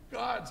and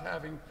God's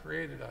having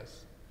created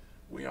us.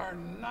 We are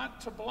not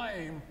to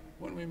blame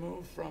when we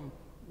move from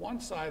one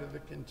side of the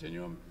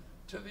continuum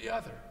to the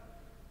other,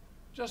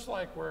 just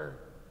like we're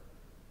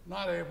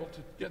not able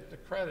to get the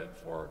credit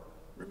for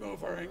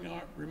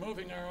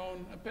removing our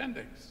own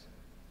appendix.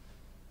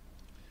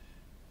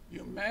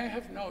 You may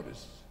have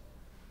noticed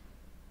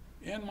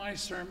in my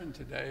sermon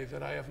today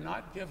that I have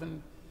not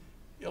given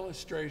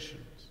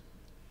illustrations.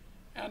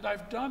 And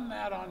I've done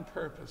that on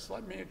purpose.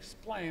 Let me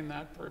explain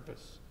that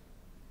purpose.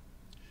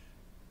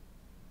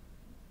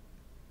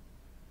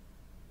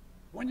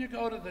 When you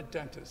go to the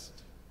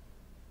dentist,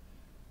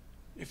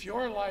 if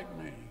you're like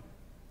me,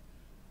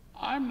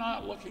 I'm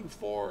not looking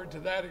forward to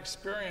that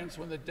experience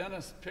when the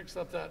dentist picks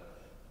up that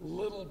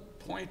little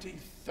pointy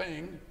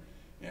thing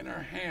in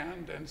her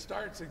hand and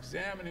starts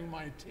examining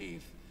my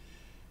teeth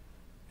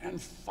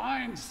and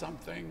finds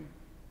something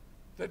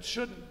that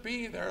shouldn't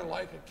be there,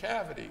 like a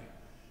cavity.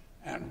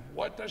 And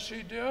what does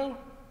she do?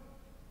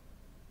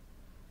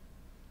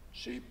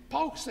 She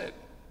pokes it,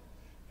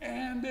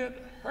 and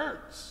it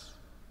hurts.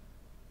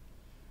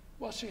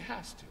 Well, she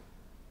has to.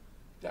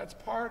 That's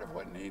part of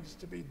what needs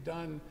to be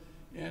done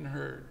in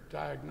her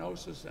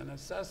diagnosis and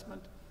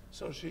assessment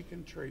so she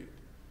can treat.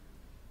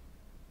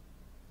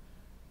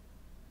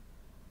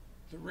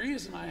 The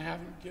reason I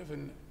haven't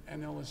given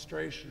an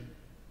illustration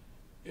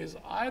is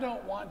I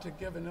don't want to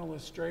give an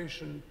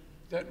illustration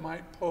that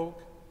might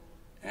poke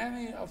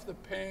any of the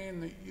pain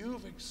that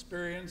you've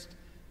experienced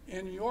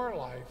in your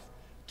life,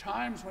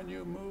 times when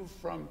you move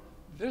from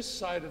this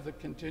side of the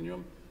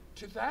continuum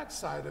to that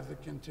side of the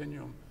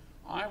continuum.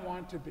 I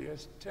want to be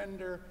as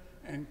tender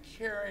and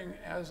caring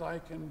as I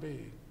can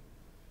be,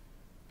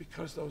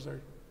 because those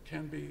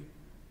can be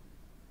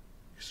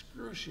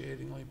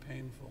excruciatingly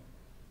painful.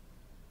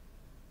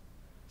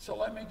 So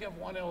let me give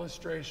one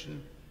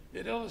illustration.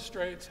 It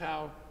illustrates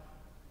how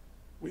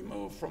we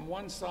move from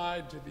one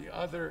side to the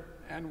other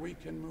and we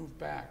can move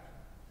back.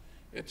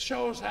 It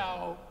shows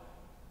how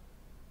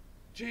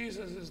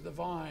Jesus is the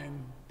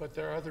vine, but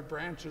there are other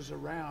branches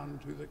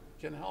around who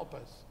can help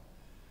us.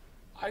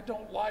 I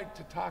don't like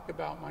to talk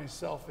about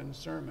myself in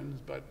sermons,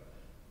 but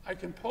I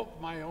can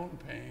poke my own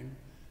pain.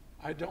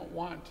 I don't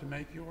want to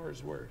make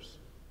yours worse.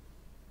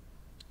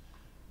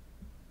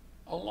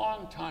 A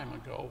long time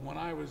ago, when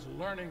I was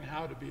learning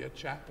how to be a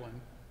chaplain,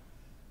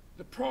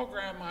 the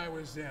program I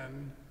was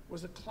in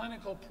was a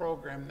clinical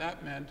program.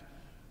 That meant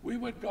we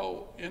would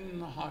go in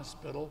the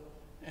hospital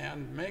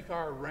and make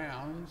our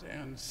rounds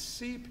and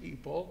see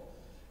people,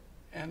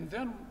 and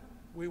then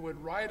we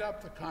would write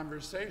up the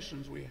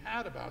conversations we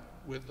had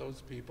with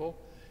those people,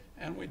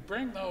 and we'd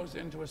bring those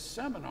into a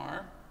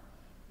seminar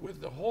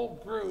with the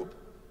whole group,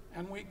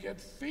 and we'd get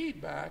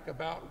feedback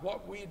about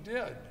what we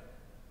did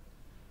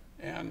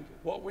and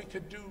what we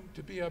could do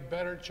to be a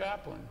better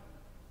chaplain.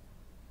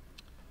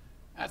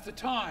 At the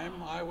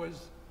time, I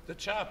was the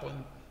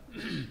chaplain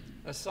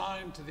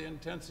assigned to the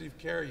intensive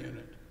care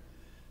unit.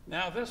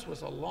 Now, this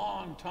was a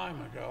long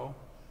time ago,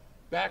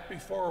 back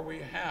before we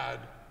had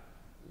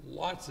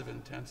lots of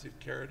intensive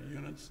care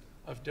units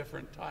of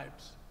different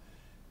types.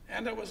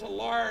 And it was a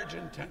large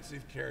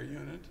intensive care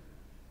unit.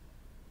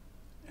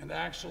 And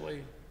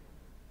actually,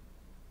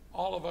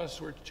 all of us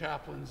who were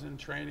chaplains in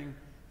training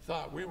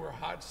thought we were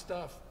hot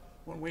stuff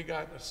when we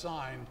got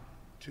assigned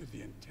to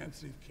the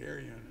intensive care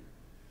unit.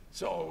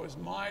 So it was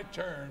my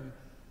turn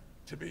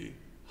to be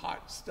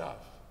hot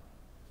stuff.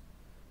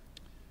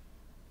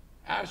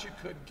 As you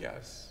could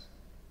guess,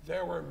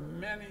 there were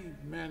many,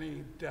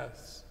 many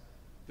deaths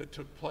that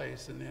took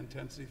place in the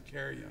intensive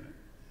care unit.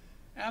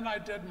 And I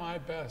did my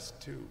best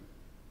to,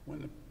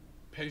 when the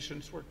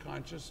patients were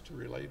conscious, to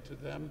relate to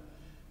them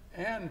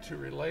and to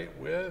relate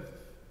with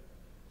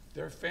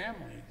their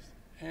families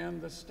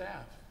and the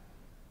staff.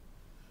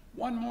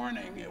 One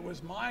morning, it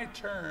was my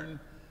turn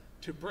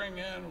to bring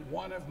in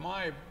one of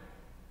my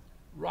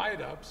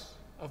write-ups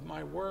of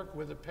my work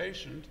with a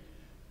patient,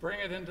 bring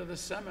it into the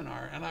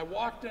seminar. And I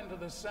walked into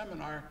the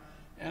seminar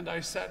and I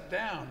sat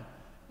down,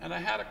 and I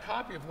had a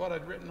copy of what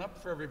I'd written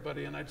up for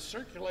everybody, and I'd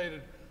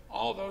circulated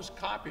all those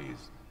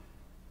copies,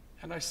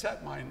 and I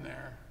set mine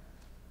there,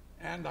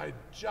 and I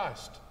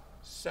just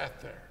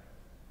sat there.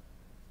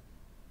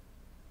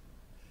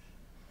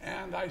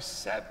 And I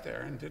sat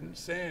there and didn't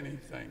say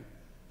anything.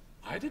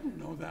 I didn't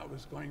know that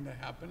was going to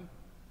happen.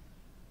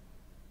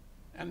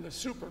 And the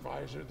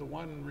supervisor, the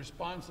one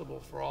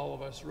responsible for all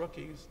of us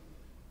rookies,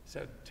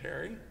 said,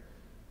 "Terry?"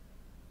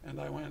 And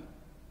I went.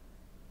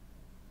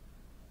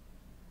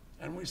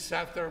 And we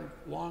sat there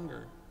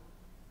longer.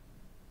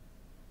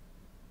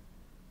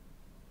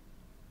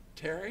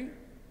 "Terry?"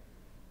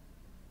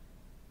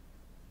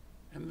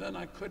 And then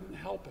I couldn't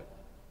help it.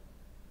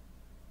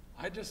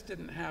 I just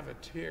didn't have a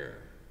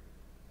tear.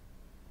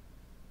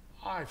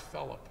 I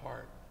fell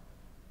apart.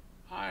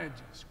 I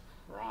just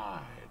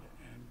cried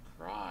and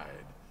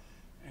cried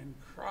and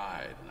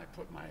cried, and I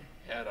put my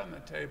head on the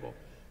table,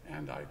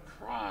 and I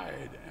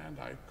cried and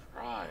I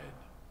cried.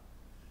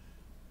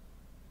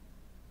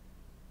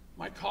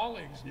 My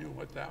colleagues knew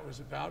what that was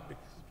about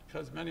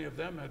because many of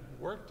them had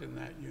worked in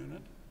that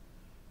unit.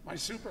 My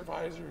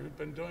supervisor, who'd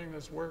been doing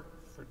this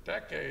work for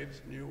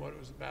decades, knew what it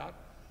was about.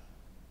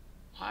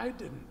 I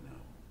didn't know.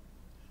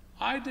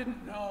 I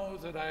didn't know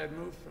that I had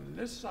moved from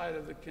this side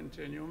of the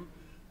continuum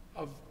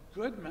of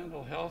good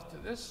mental health to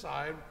this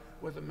side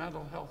with a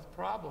mental health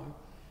problem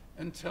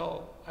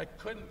until I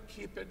couldn't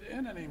keep it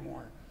in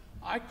anymore.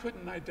 I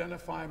couldn't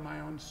identify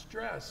my own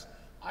stress.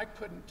 I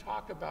couldn't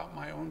talk about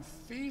my own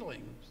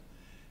feelings.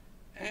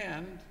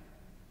 And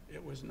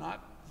it was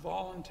not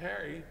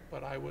voluntary,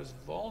 but I was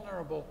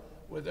vulnerable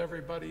with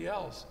everybody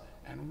else.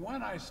 And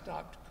when I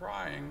stopped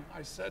crying,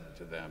 I said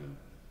to them,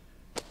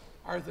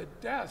 "Are the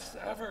deaths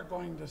ever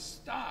going to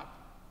stop?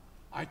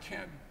 I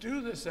can't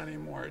do this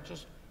anymore. It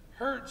just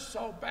hurts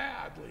so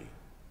badly."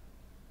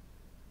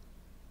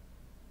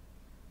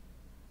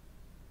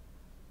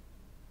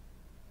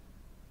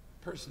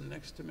 Person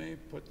next to me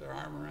put their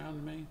arm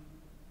around me.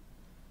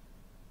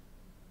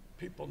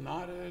 People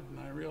nodded, and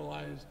I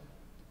realized,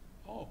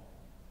 oh,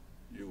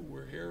 you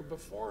were here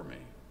before me.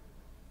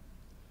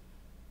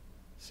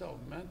 So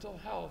mental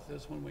health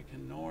is when we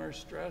can know our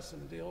stress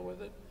and deal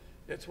with it.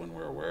 It's when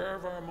we're aware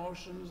of our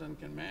emotions and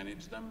can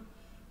manage them.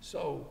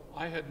 So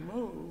I had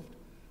moved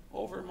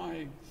over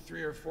my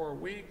 3 or 4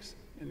 weeks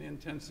in the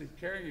intensive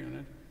care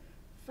unit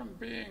from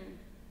being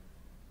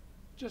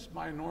just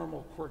my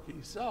normal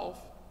quirky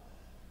self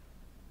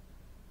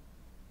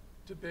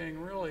to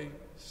being really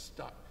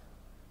stuck.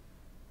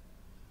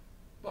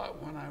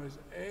 But when I was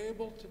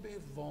able to be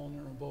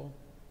vulnerable,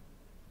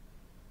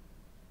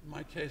 in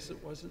my case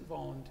it wasn't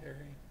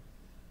voluntary,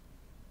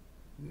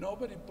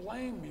 nobody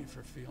blamed me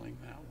for feeling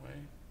that way.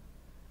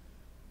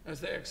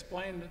 As they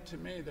explained it to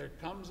me, there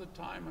comes a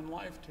time in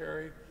life,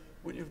 Terry,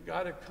 when you've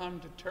got to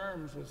come to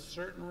terms with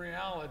certain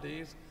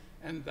realities,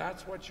 and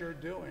that's what you're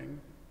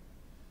doing.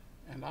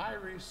 And I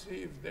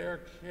received their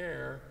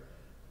care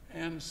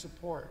and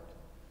support.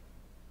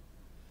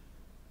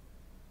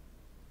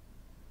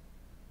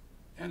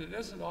 And it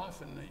isn't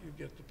often that you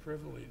get the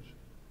privilege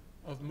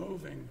of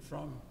moving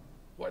from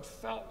what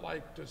felt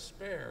like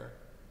despair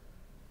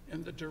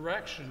in the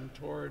direction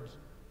towards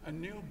a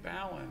new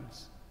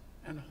balance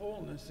and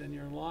wholeness in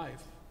your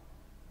life.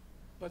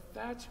 But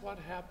that's what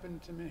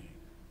happened to me.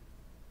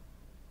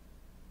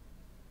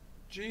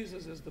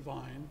 Jesus is the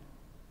vine.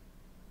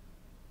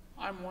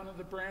 I'm one of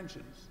the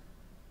branches.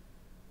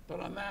 But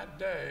on that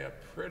day, a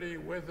pretty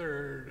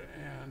withered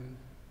and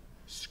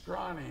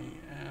scrawny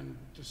and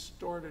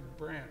distorted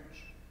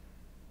branch.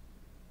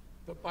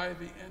 But by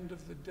the end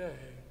of the day,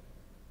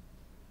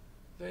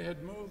 they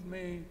had moved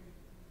me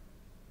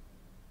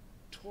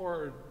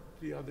toward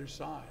the other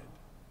side.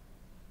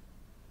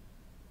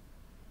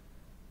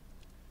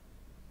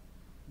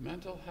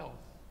 Mental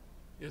health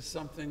is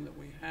something that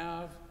we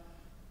have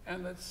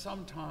and that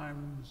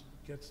sometimes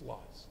gets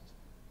lost.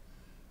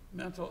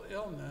 Mental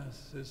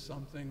illness is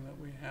something that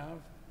we have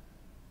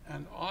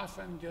and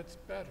often gets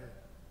better.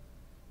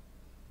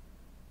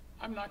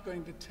 I'm not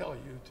going to tell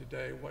you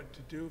today what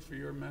to do for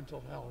your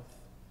mental health.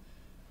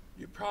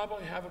 You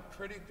probably have a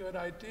pretty good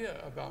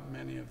idea about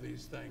many of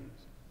these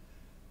things.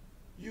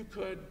 You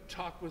could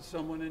talk with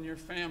someone in your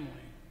family.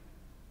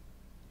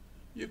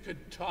 You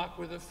could talk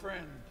with a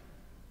friend.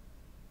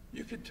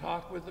 You could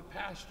talk with the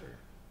pastor.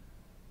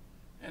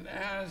 And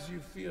as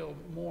you feel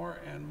more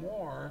and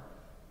more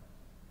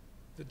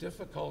the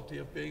difficulty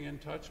of being in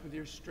touch with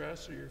your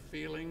stress or your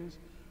feelings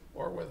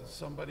or with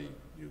somebody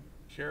you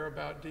care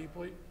about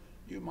deeply,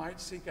 you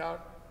might seek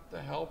out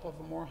the help of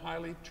a more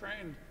highly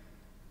trained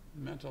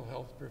mental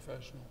health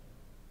professional.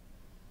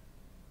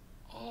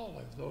 all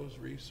of those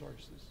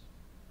resources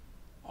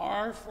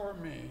are for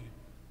me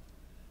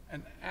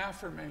an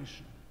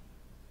affirmation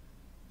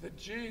that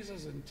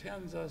Jesus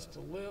intends us to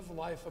live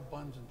life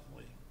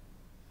abundantly.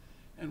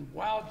 And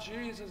while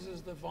Jesus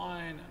is the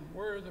vine and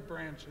we're the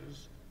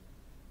branches,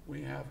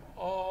 we have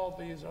all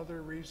these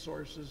other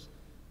resources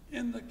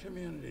in the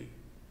community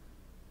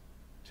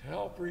to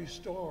help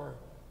restore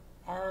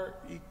our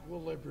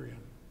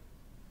equilibrium.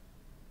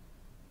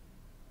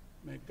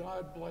 May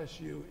God bless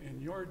you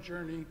in your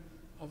journey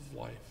of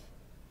life.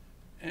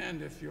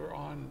 And if you're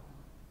on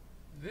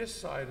this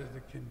side of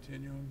the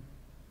continuum,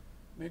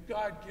 may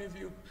God give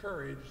you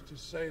courage to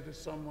say to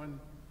someone,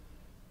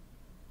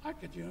 I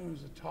could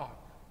use a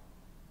talk,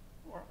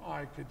 or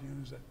I could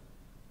use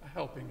a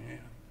helping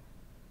hand.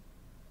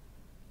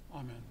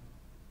 Amen.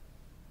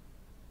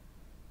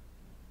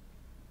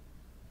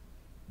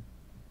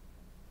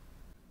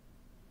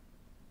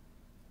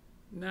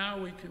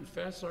 Now we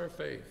confess our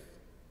faith.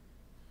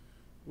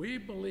 We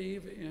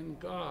believe in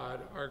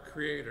God, our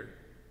Creator,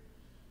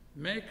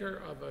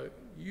 maker of a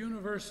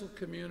universal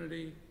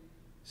community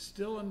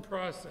still in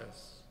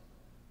process.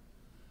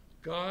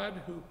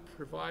 God who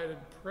provided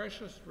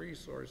precious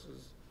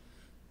resources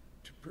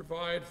to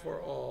provide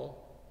for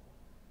all.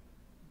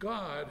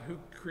 God who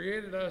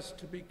created us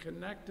to be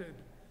connected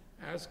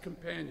as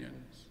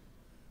companions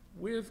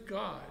with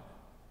God,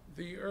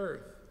 the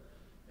earth,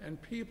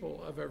 and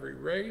people of every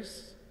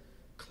race,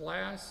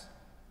 class,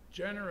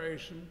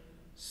 generation,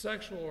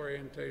 sexual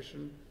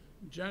orientation,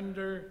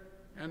 gender,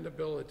 and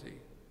ability.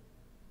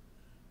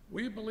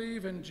 We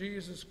believe in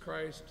Jesus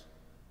Christ,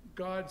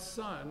 God's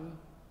Son,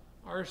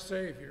 our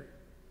Savior,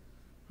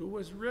 who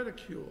was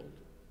ridiculed,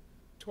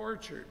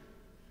 tortured,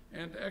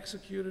 and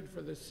executed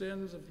for the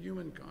sins of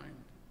humankind.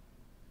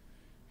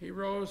 He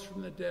rose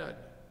from the dead,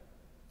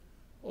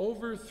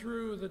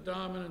 overthrew the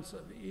dominance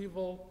of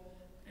evil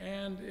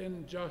and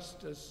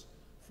injustice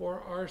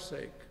for our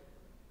sake,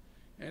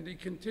 and he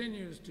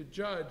continues to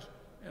judge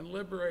and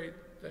liberate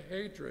the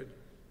hatred,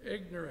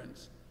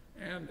 ignorance,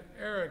 and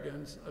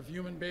arrogance of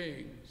human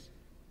beings.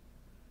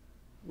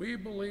 We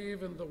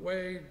believe in the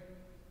way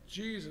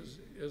Jesus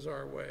is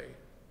our way,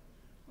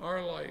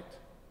 our light,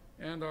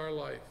 and our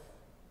life.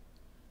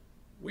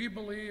 We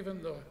believe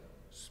in the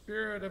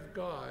Spirit of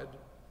God,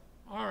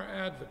 our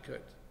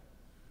advocate,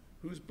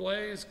 whose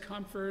blaze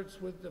comforts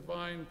with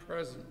divine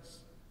presence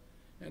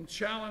and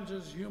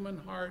challenges human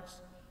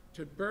hearts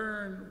to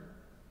burn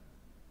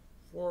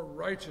for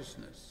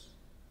righteousness.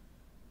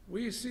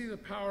 We see the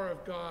power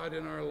of God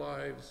in our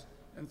lives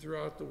and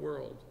throughout the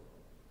world.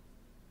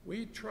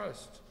 We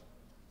trust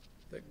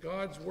that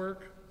God's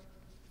work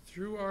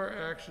through our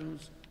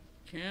actions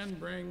can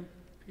bring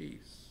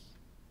peace.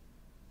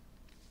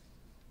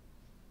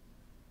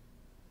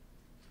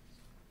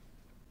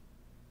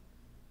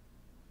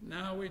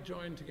 Now we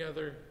join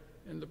together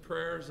in the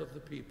prayers of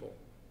the people.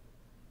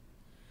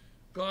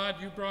 God,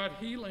 you brought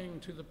healing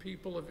to the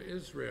people of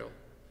Israel,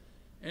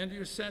 and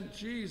you sent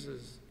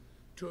Jesus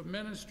to a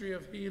ministry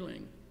of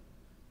healing.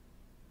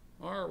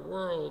 Our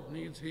world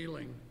needs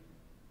healing.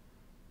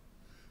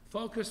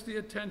 Focus the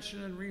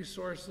attention and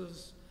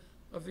resources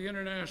of the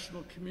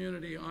international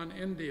community on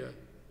India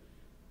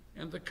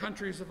and the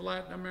countries of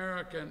Latin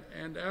America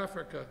and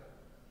Africa,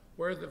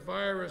 where the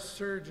virus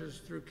surges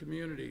through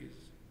communities.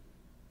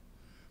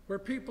 Where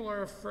people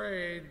are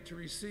afraid to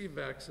receive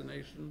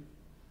vaccination,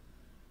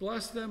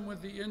 bless them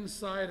with the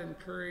insight and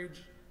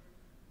courage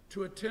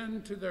to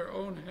attend to their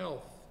own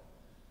health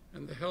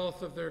and the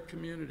health of their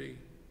community.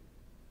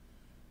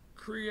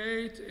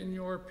 Create in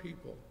your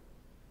people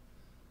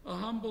a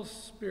humble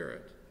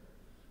spirit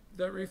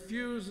that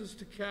refuses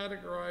to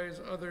categorize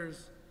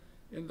others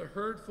in the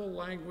hurtful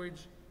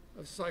language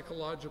of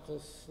psychological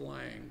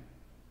slang.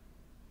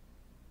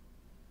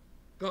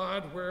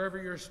 God,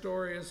 wherever your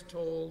story is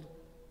told,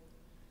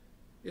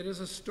 it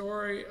is a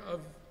story of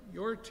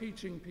your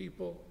teaching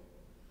people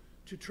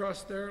to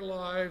trust their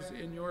lives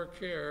in your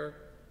care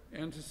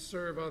and to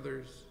serve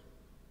others.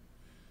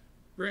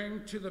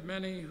 Bring to the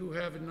many who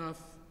have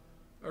enough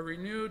a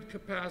renewed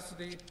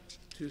capacity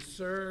to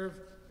serve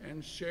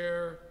and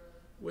share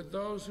with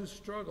those who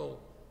struggle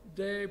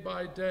day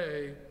by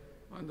day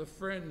on the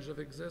fringe of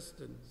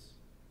existence.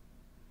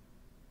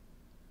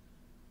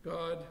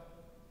 God,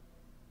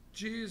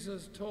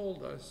 Jesus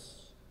told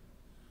us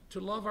to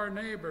love our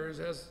neighbors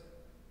as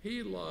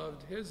he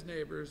loved his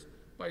neighbors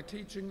by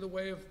teaching the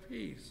way of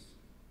peace.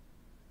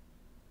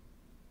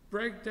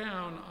 Break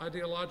down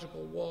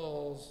ideological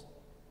walls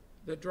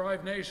that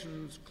drive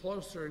nations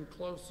closer and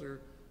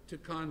closer to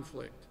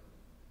conflict.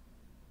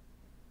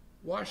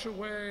 Wash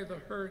away the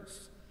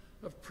hurts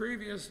of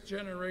previous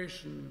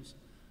generations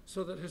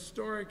so that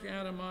historic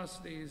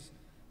animosities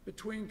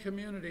between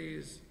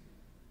communities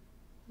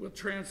will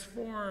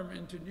transform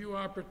into new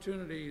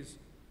opportunities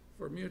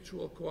for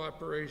mutual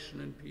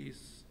cooperation and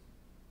peace.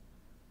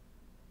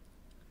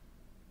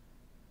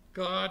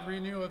 God,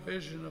 renew a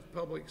vision of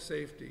public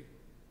safety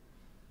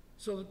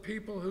so that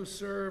people who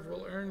serve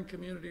will earn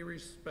community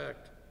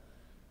respect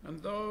and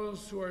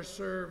those who are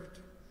served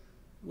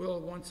will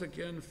once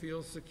again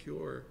feel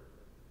secure.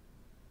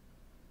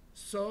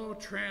 So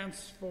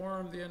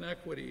transform the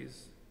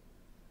inequities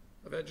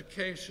of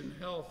education,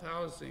 health,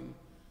 housing,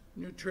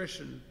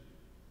 nutrition,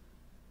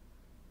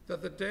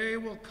 that the day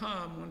will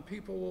come when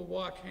people will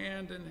walk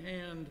hand in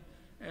hand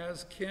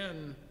as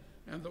kin,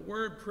 and the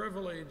word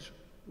privilege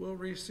will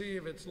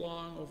receive its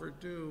long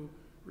overdue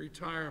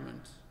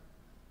retirement.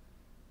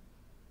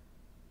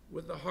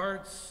 With the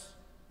hearts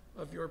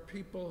of your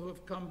people who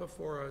have come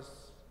before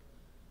us,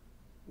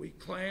 we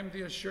claim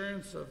the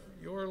assurance of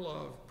your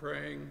love,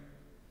 praying,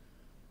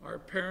 our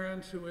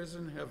parent who is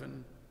in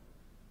heaven,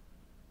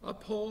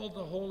 uphold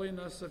the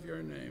holiness of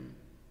your name.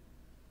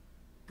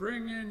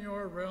 Bring in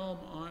your realm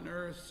on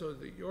earth so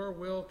that your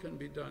will can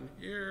be done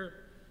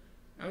here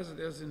as it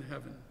is in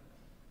heaven.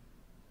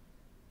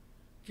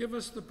 Give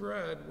us the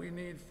bread we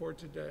need for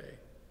today.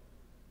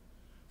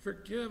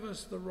 Forgive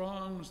us the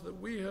wrongs that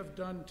we have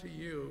done to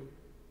you,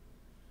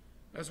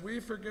 as we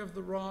forgive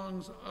the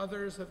wrongs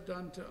others have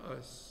done to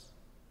us.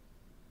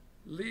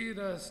 Lead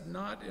us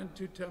not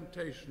into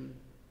temptation,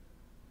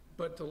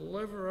 but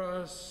deliver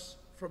us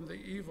from the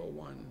evil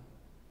one.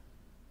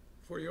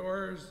 For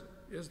yours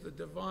is the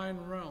divine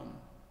realm,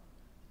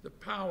 the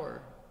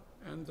power,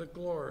 and the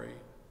glory.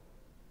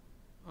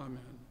 Amen.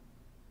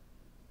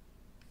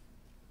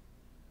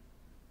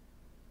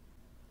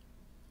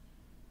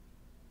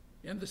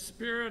 In the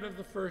spirit of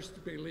the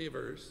first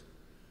believers,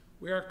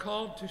 we are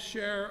called to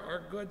share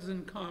our goods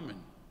in common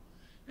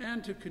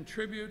and to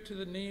contribute to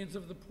the needs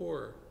of the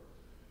poor.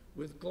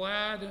 With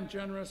glad and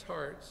generous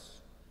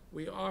hearts,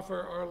 we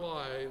offer our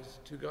lives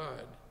to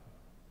God.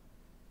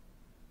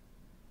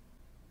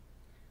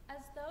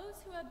 As those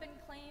who have been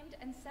claimed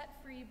and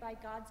set free by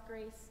God's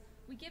grace,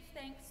 we give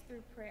thanks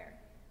through prayer.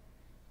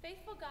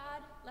 Faithful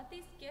God, let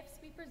these gifts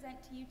we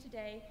present to you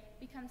today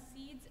become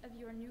seeds of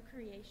your new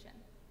creation,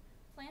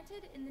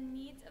 planted in the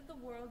needs of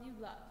the world you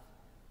love,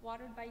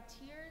 watered by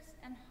tears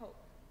and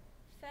hope,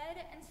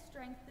 fed and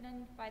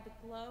strengthened by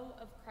the glow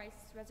of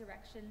Christ's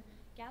resurrection,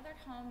 gathered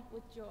home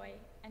with joy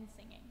and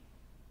singing.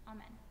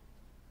 Amen.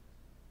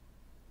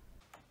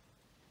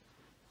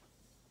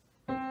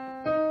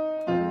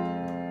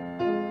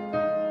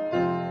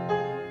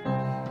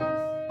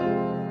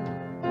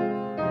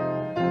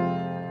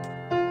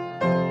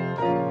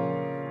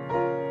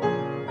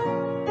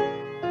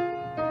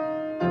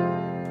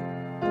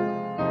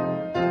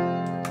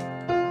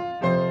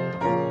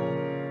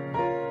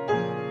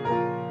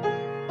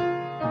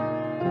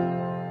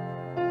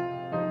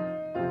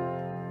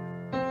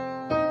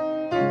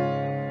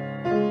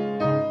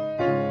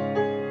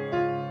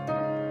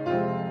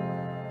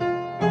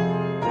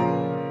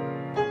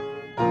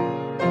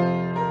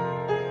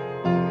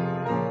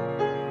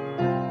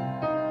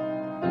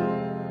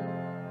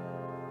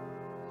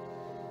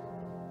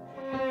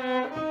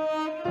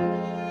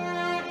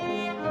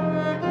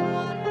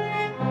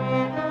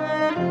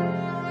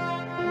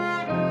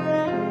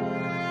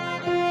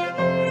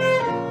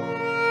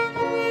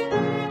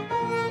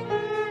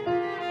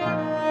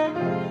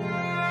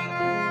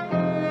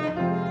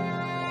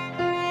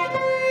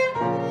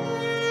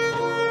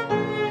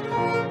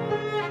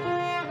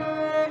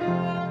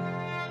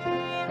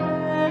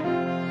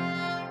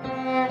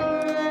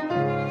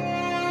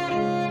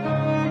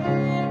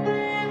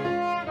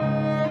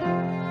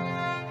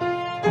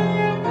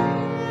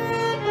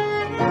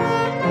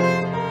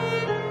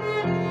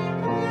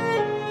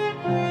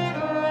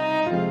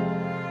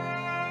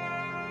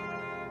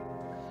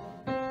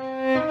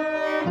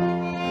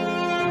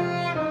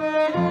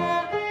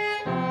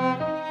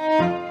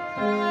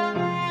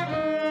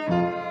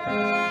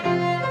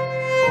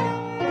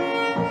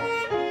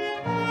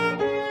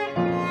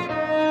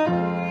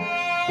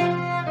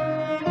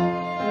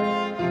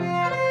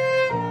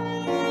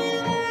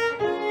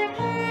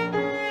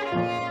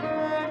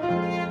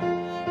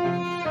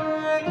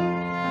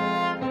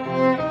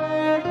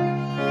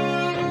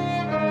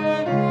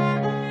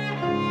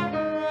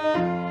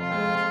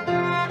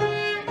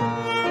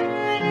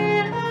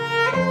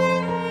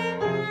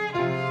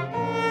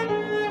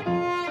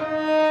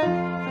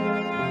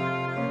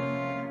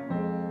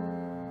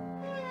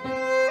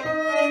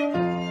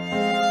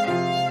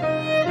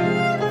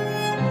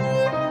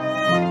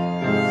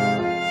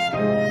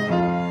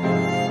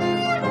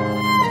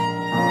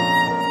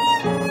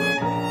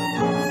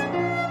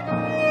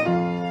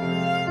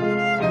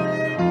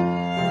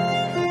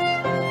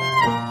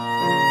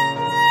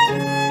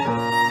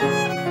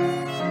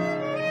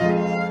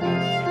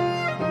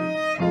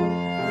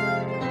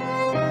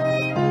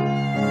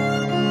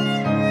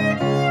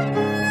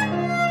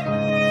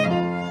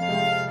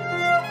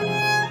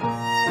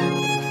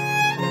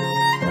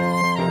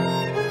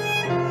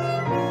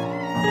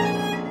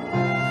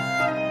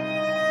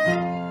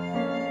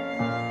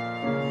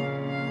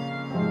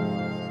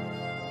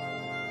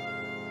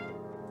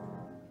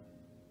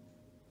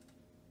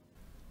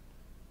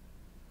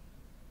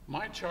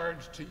 My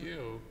charge to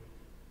you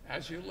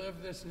as you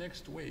live this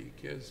next week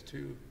is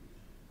to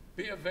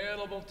be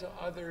available to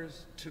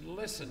others, to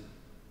listen,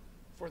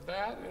 for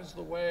that is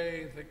the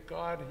way that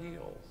God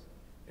heals.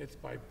 It's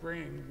by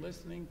bringing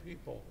listening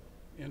people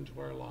into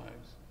our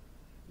lives.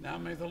 Now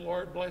may the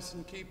Lord bless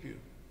and keep you.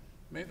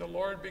 May the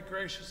Lord be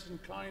gracious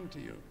and kind to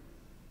you.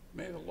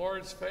 May the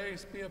Lord's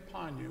face be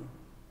upon you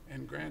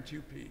and grant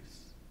you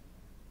peace.